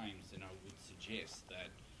and your aims, then I would suggest that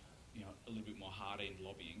a little bit more hard-end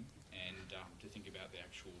lobbying and to think about the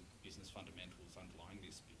actual business fundamentals underlying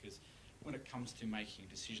this, because when it comes to making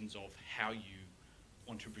decisions of how you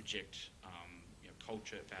want to project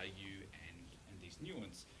culture, value, and these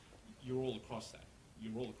nuance, you're all across that.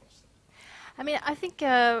 I mean, I think,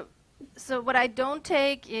 so what I don't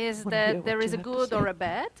take is that there is a good or a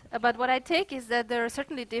bad, but what I take is that there are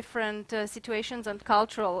certainly different situations and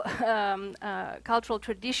cultural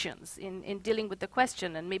traditions in dealing with the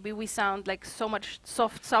question, and maybe we sound like so much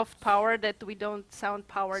soft power that we don't sound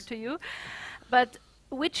power to you, but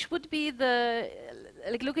which would be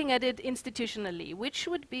looking at it institutionally, which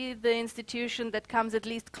would be the institution that comes at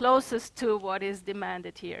least closest to what is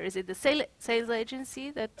demanded here? Is it the sales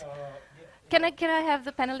agency that... Can I have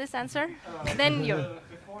the panelists answer? Then you.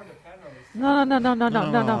 No.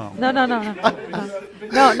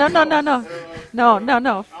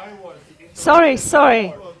 Sorry.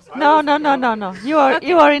 No. You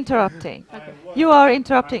are interrupting. Okay. You are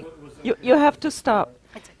interrupting. You have to stop.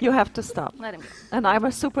 You have to stop. Let him go. And I'm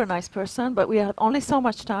a super nice person, but we have only so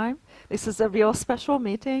much time. This is a real special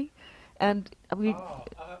meeting, and you've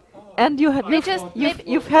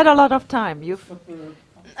had a lot of time.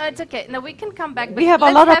 Oh, it's okay. No, we can come back. We but have a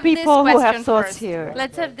let's lot of have this people who have question thoughts first. here.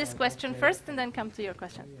 Let's have this question first and then come to your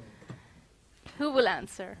question. Who will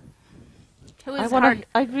answer? Who is hard?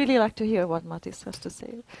 I'd really like to hear what Mattis has to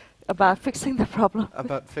say about fixing the problem.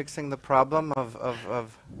 About fixing the problem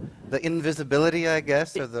of the invisibility, I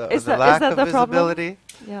guess, or the Is that lack of the problem? visibility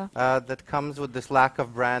Yeah. that comes with this lack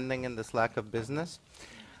of branding and this lack of business.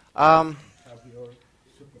 Have your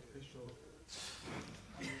superficial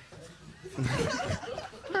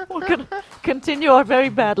We're going to continue our very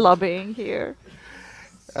bad lobbying here.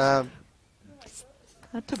 Had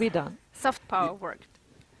to be done. Soft power worked.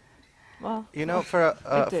 Well, You know, for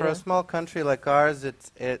a did. small country like ours,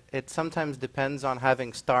 it sometimes depends on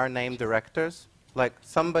having star name directors. Like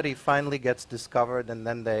somebody finally gets discovered, and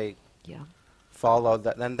then they yeah. follow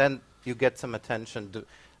that, and then you get some attention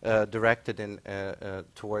directed in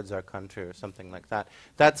towards our country or something like that.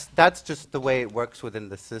 That's just the way it works within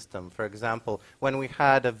the system. For example, when we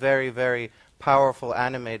had a very powerful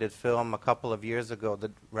animated film a couple of years ago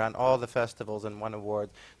that ran all the festivals and won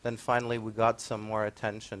awards, then finally we got some more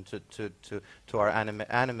attention to our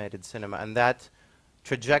animated cinema, and that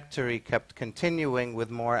trajectory kept continuing with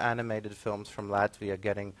more animated films from Latvia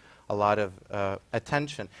getting a lot of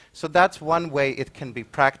attention. So that's one way it can be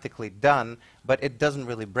practically done, but it doesn't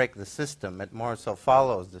really break the system. It more so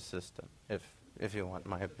follows the system, if you want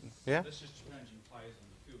my opinion. Yeah? That's just changing players on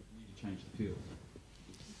the field. We need to change the field.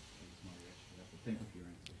 That's my reaction. Thank you for your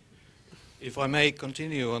answer. If I may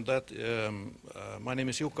continue on that, my name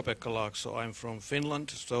is Jukka-Pekka Laakso. I'm from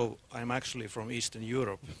Finland, so I'm actually from Eastern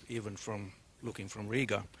Europe, even from looking from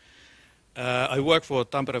Riga. I work for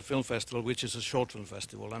Tampere Film Festival, which is a short film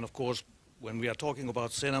festival, and of course, when we are talking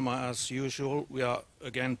about cinema, as usual, we are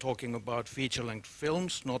again talking about feature-length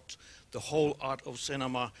films, not the whole art of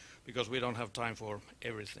cinema, because we don't have time for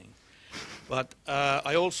everything. But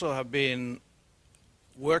I also have been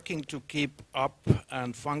working to keep up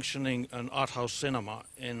and functioning an art house cinema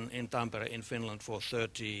in Tampere, in Finland, for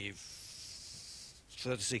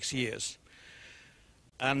 36 years.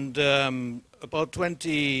 And about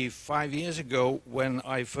 25 years ago, when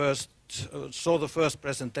I first saw the first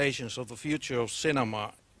presentations of the future of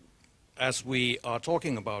cinema, as we are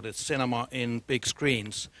talking about it, cinema in big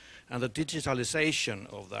screens, and the digitalization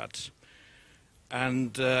of that.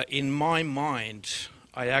 And in my mind,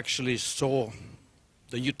 I actually saw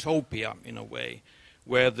the utopia, in a way,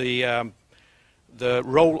 where the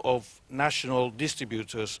role of national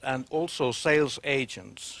distributors and also sales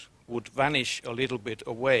agents would vanish a little bit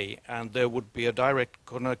away, and there would be a direct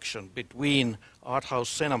connection between art house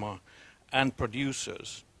cinema and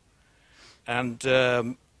producers. And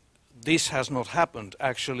this has not happened.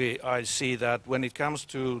 Actually, I see that when it comes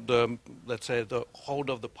to the, let's say, the hold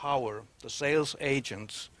of the power, the sales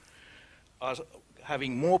agents are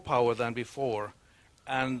having more power than before,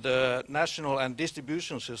 and the national and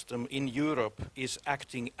distribution system in Europe is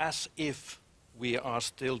acting as if we are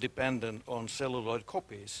still dependent on celluloid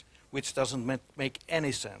copies, which doesn't make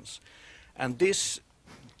any sense. And this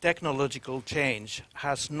technological change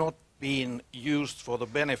has not been used for the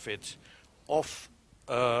benefit of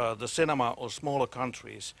the cinema of smaller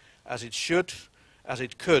countries as it should, as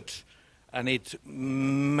it could, and it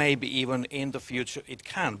maybe even in the future it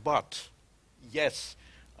can. But yes,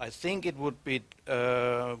 I think it would be,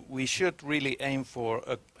 we should really aim for,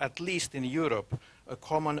 at least in Europe, a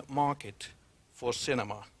common market for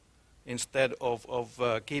cinema, instead of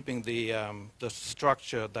keeping the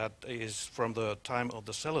structure that is from the time of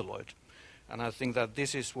the celluloid. And I think that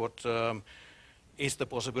this is what is the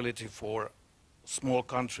possibility for small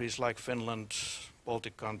countries like Finland,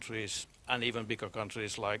 Baltic countries, and even bigger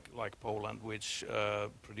countries like Poland, which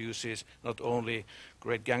produces not only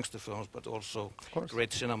great gangster films, but also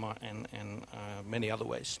great cinema in many other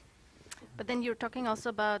ways. But then you're talking also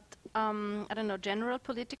about, I don't know, general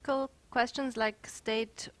political questions like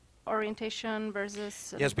state orientation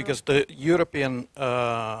versus... Yes, because the European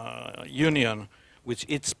Union, with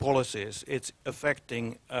its policies, it's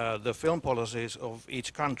affecting the film policies of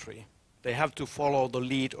each country. They have to follow the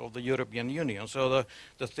lead of the European Union. So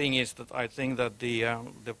the thing is that I think that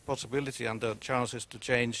the possibility and the chances to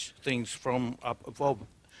change things from up above,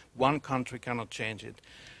 one country cannot change it.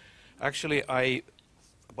 Actually,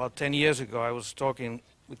 about 10 years ago, I was talking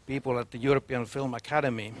with people at the European Film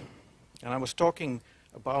Academy, and I was talking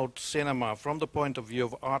about cinema from the point of view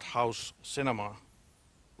of art house cinema,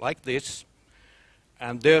 like this,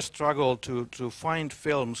 and their struggle to find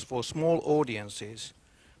films for small audiences,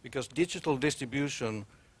 because digital distribution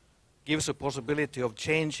gives a possibility of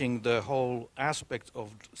changing the whole aspect of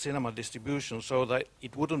cinema distribution so that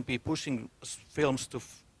it wouldn't be pushing films to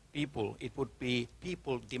people, it would be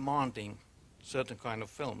people demanding certain kind of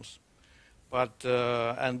films. But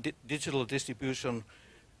and digital distribution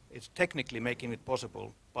is technically making it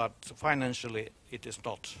possible, but financially it is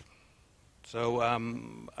not. So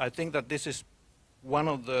I think that this is one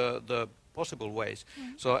of the possible ways.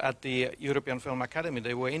 So at the European Film Academy,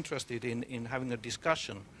 they were interested in having a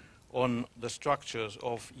discussion on the structures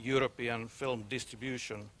of European film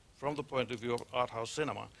distribution from the point of view of art house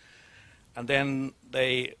cinema. And then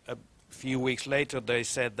they, a few weeks later, they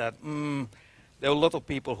said that there are a lot of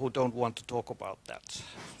people who don't want to talk about that.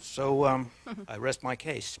 So I rest my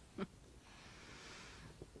case. Do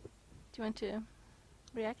you want to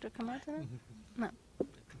react or comment on it? No.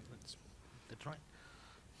 That's right.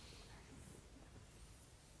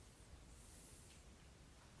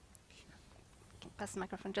 Pass the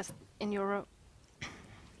microphone just in your row.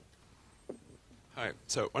 Hi.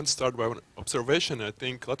 So I want to start by one observation. I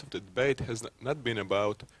think a lot of the debate has not been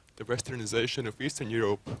about the westernization of Eastern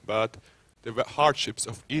Europe, but the hardships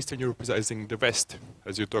of Eastern Europeizing the West,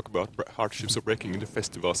 as you talk about hardships of breaking into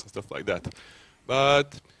festivals and stuff like that.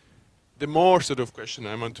 But the more sort of question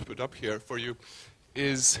I want to put up here for you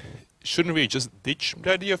is, shouldn't we just ditch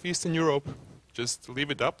the idea of Eastern Europe, just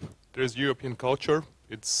leave it up? There's European culture.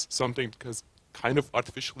 It's something that has kind of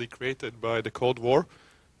artificially created by the Cold War,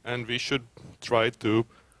 and we should try to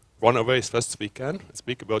run away as fast as we can and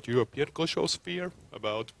speak about European cultural sphere,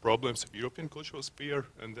 about problems of European cultural sphere,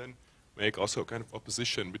 and then make also kind of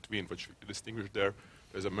opposition between what you distinguish there.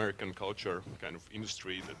 There's American culture kind of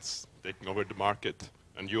industry that's taking over the market,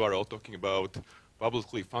 and you are all talking about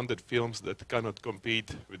publicly funded films that cannot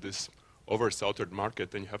compete with this over-southered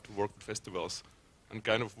market, and you have to work with festivals and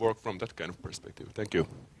kind of work from that kind of perspective. Thank you.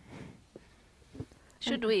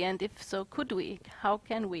 Should we, and if so, could we? How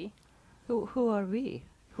can we? Who are we?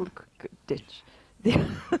 Who could ditch the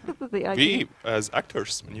idea? We, as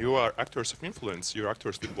actors, and you are actors of influence, you're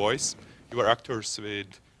actors with voice, you are actors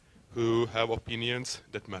with who have opinions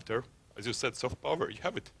that matter. As you said, soft power, you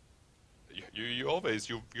have it. You always,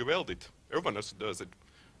 you wield it. Everyone else does it.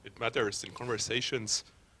 It matters in conversations.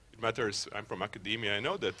 It matters, I'm from academia, I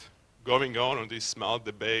know that going on these small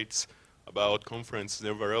debates about conferences and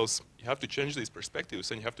everywhere else, you have to change these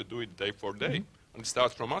perspectives, and you have to do it day for day. And it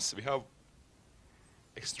starts from us. We have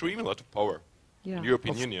extremely lot of power in the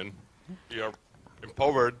European Union. We are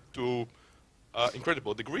empowered to an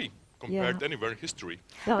incredible degree compared to anywhere in history.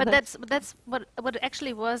 No, but that's what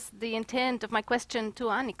actually was the intent of my question to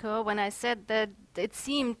Annika when I said that it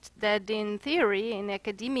seemed that in theory, in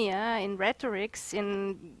academia, in rhetorics,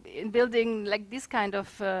 in building like this kind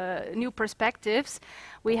of new perspectives,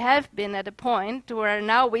 we have been at a point where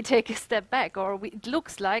now we take a step back, or it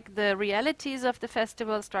looks like the realities of the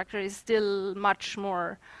festival structure is still much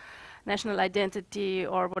more national identity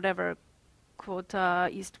or whatever quota,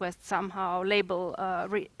 East-West somehow label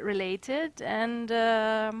related, and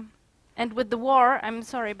with the war, I'm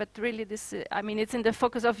sorry, but really this, I mean, it's in the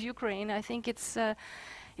focus of Ukraine. I think it's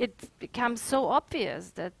it becomes so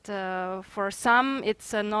obvious that for some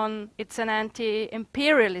it's an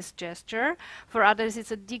anti-imperialist gesture, for others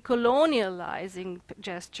it's a decolonializing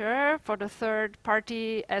gesture, for the third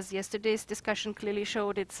party, as yesterday's discussion clearly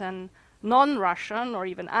showed, it's an non-Russian or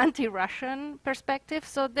even anti-Russian perspective.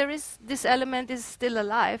 So there is, this element is still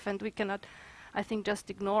alive, and we cannot, I think,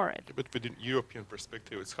 just ignore it. But within European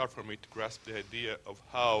perspective, it's hard for me to grasp the idea of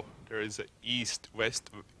how there is an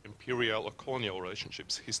East-West imperial or colonial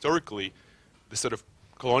relationships. Historically, the sort of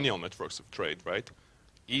colonial networks of trade, right?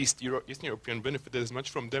 Eastern European benefited as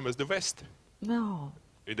much from them as the West. No.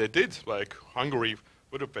 They did, like Hungary,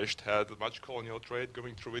 Budapest had much colonial trade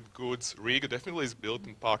going through with goods. Riga definitely is built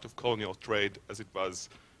in part of colonial trade, as it was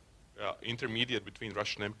intermediate between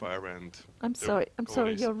Russian Empire and I'm sorry,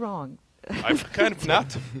 you're wrong. I'm kind of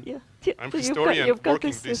not. I'm a historian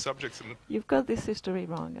working these subjects. You've got this history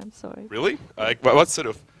wrong, I'm sorry. Really? Like, what sort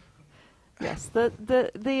of? Yes,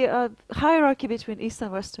 the hierarchy between East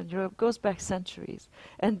and Western Europe goes back centuries.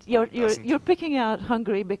 And you're picking out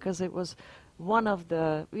Hungary because it was one of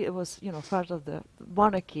the, it was, you know, part of the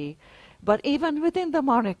monarchy. But even within the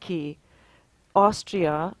monarchy,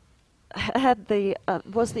 Austria had the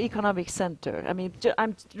was the economic center. I mean,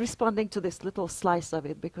 I'm responding to this little slice of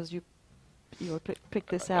it because you picked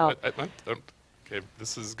this out. Okay,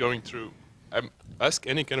 this is going through. Ask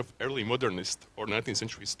any kind of early modernist or 19th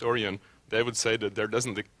century historian, they would say that there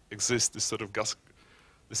doesn't exist this sort of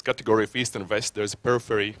this category of East and West. There's a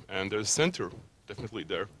periphery and there's a center. Definitely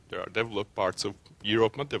there are developed parts of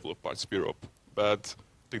Europe, not developed parts of Europe. But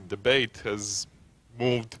the debate has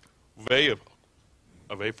moved way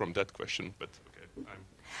away from that question. But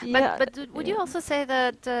okay, but would you also say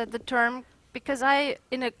that the term because I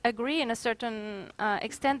agree in a certain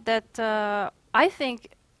extent that I think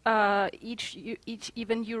each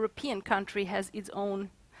even European country has its own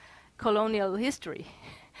colonial history,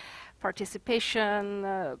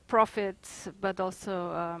 participation, profit, but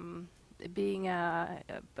also being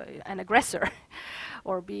an aggressor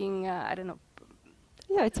or being I don't know.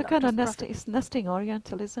 Yeah, it's a kind of nesting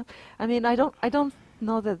Orientalism. I mean, I don't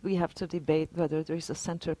know that we have to debate whether there is a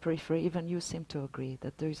center periphery. Even you seem to agree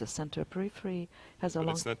that there is a center periphery. Has a But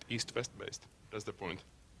long. it's not east-west based. That's the point.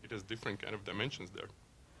 It has different kind of dimensions there.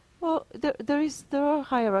 Well, there are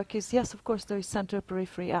hierarchies. Yes, of course, there is center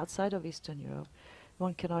periphery outside of Eastern Europe.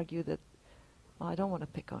 One can argue that. Well, I don't want to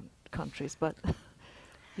pick on countries, but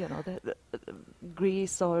you know,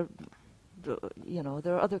 Greece or. You know,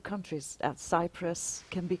 there are other countries. Cyprus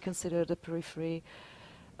can be considered a periphery.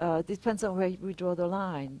 Depends on where we draw the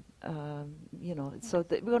line. You know, so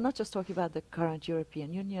we're not just talking about the current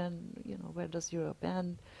European Union. You know, where does Europe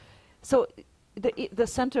end? So the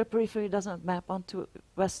center periphery doesn't map onto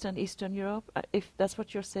Western Eastern Europe. If that's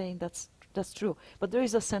what you're saying, that's true. But there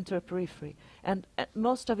is a center periphery, and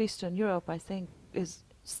most of Eastern Europe, I think, is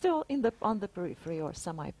still on the periphery or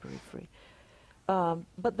semi-periphery.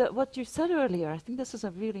 But what you said earlier, I think this is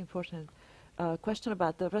a really important question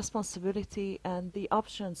about the responsibility and the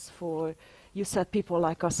options for, you said, people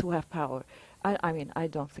like us who have power. I mean, I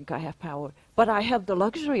don't think I have power, but I have the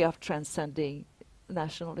luxury of transcending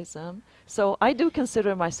nationalism. So I do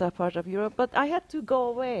consider myself part of Europe, but I had to go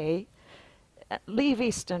away, leave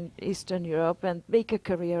Eastern Europe and make a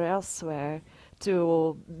career elsewhere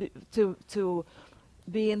to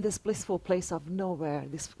be in this blissful place of nowhere,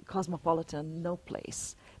 this cosmopolitan no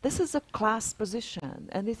place. This is a class position,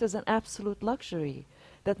 and it is an absolute luxury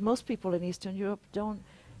that most people in Eastern Europe don't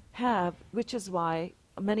have, which is why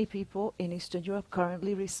many people in Eastern Europe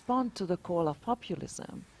currently respond to the call of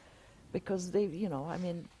populism, because they, you know, I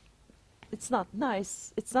mean, it's not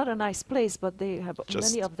nice, it's not a nice place, but they have,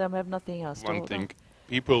 many of them have nothing else to hold on. One thing,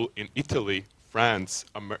 people in Italy, France,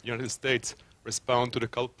 United States respond to the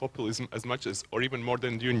cult populism as much as, or even more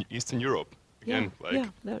than in Eastern Europe. Again,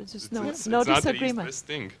 there's just it's no not disagreement. the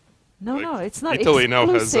thing. No, like it's not Italy now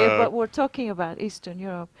has, exclusive, but we're talking about Eastern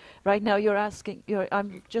Europe. Right now you're asking,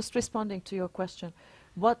 I'm just responding to your question.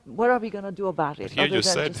 What are we going to do about it? But you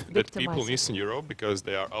just said that people in Eastern Europe, because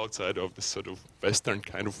they are outside of the sort of Western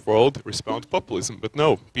kind of world, respond to populism. But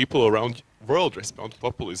no, people around the world respond to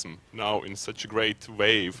populism now in such a great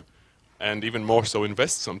wave, and even more so in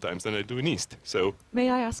West sometimes than they do in East. So,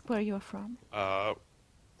 may I ask where you're from?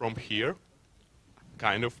 From here,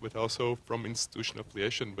 kind of, but also from institutional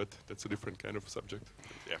affiliation, but that's a different kind of subject.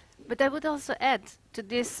 Yeah. But I would also add to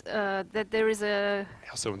this that there is a... I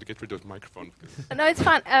also want to get rid of the microphone. No, it's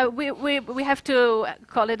fine. We have to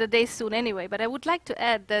call it a day soon anyway, but I would like to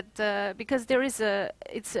add that because there is a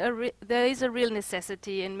real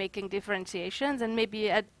necessity in making differentiations and maybe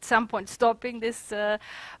at some point stopping this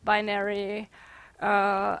binary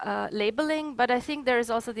labeling, but I think there is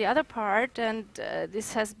also the other part, and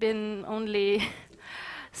this has been only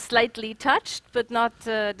slightly touched but not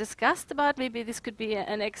discussed about. Maybe this could be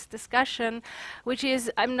a next discussion, which is,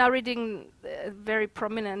 I'm now reading a very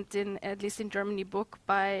prominent, at least in Germany, book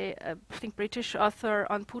by I think British author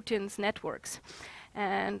on Putin's networks.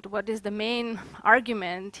 And what is the main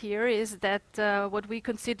argument here is that what we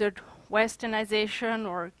considered Westernization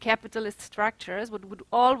or capitalist structures, what would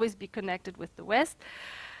always be connected with the West,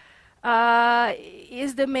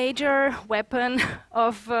 is the major weapon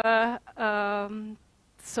of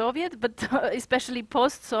Soviet, but especially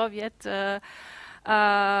post-Soviet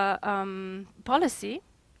policy,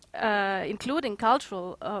 including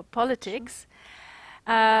cultural politics.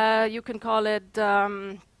 You can call it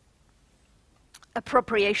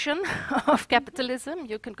appropriation of capitalism.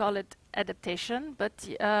 You can call it adaptation, but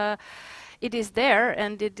it is there,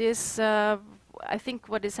 and it is, I think,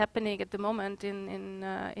 what is happening at the moment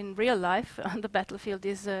in real life on the battlefield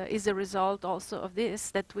is a result also of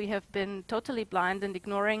this, that we have been totally blind and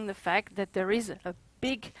ignoring the fact that there is a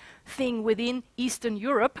big thing within Eastern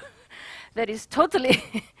Europe that is totally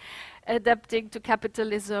adapting to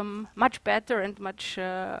capitalism much better and much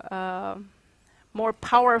more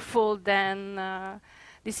powerful than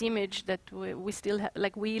this image that we still have,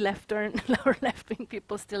 like we left-wing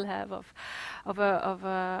people still have of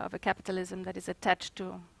a capitalism that is attached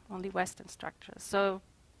to only Western structures. So,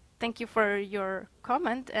 thank you for your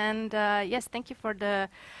comment, and yes, thank you for the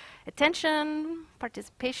attention,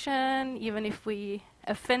 participation, even if we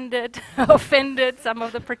offended some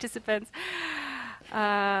of the participants.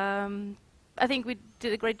 I think we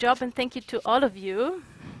did a great job, and thank you to all of you.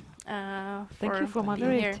 Thank you for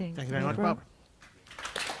moderating. Thank you very much, Barbara.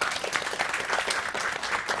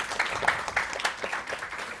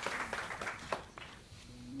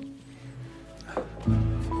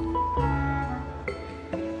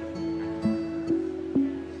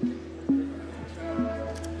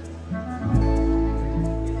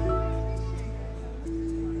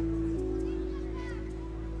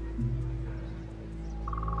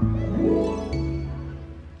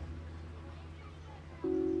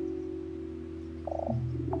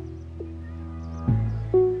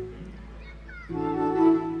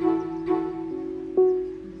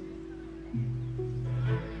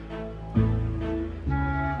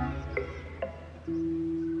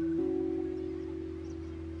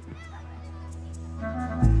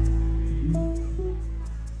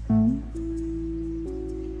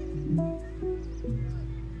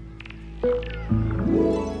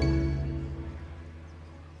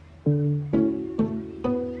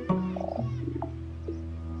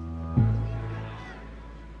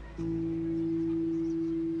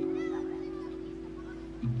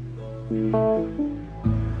 you.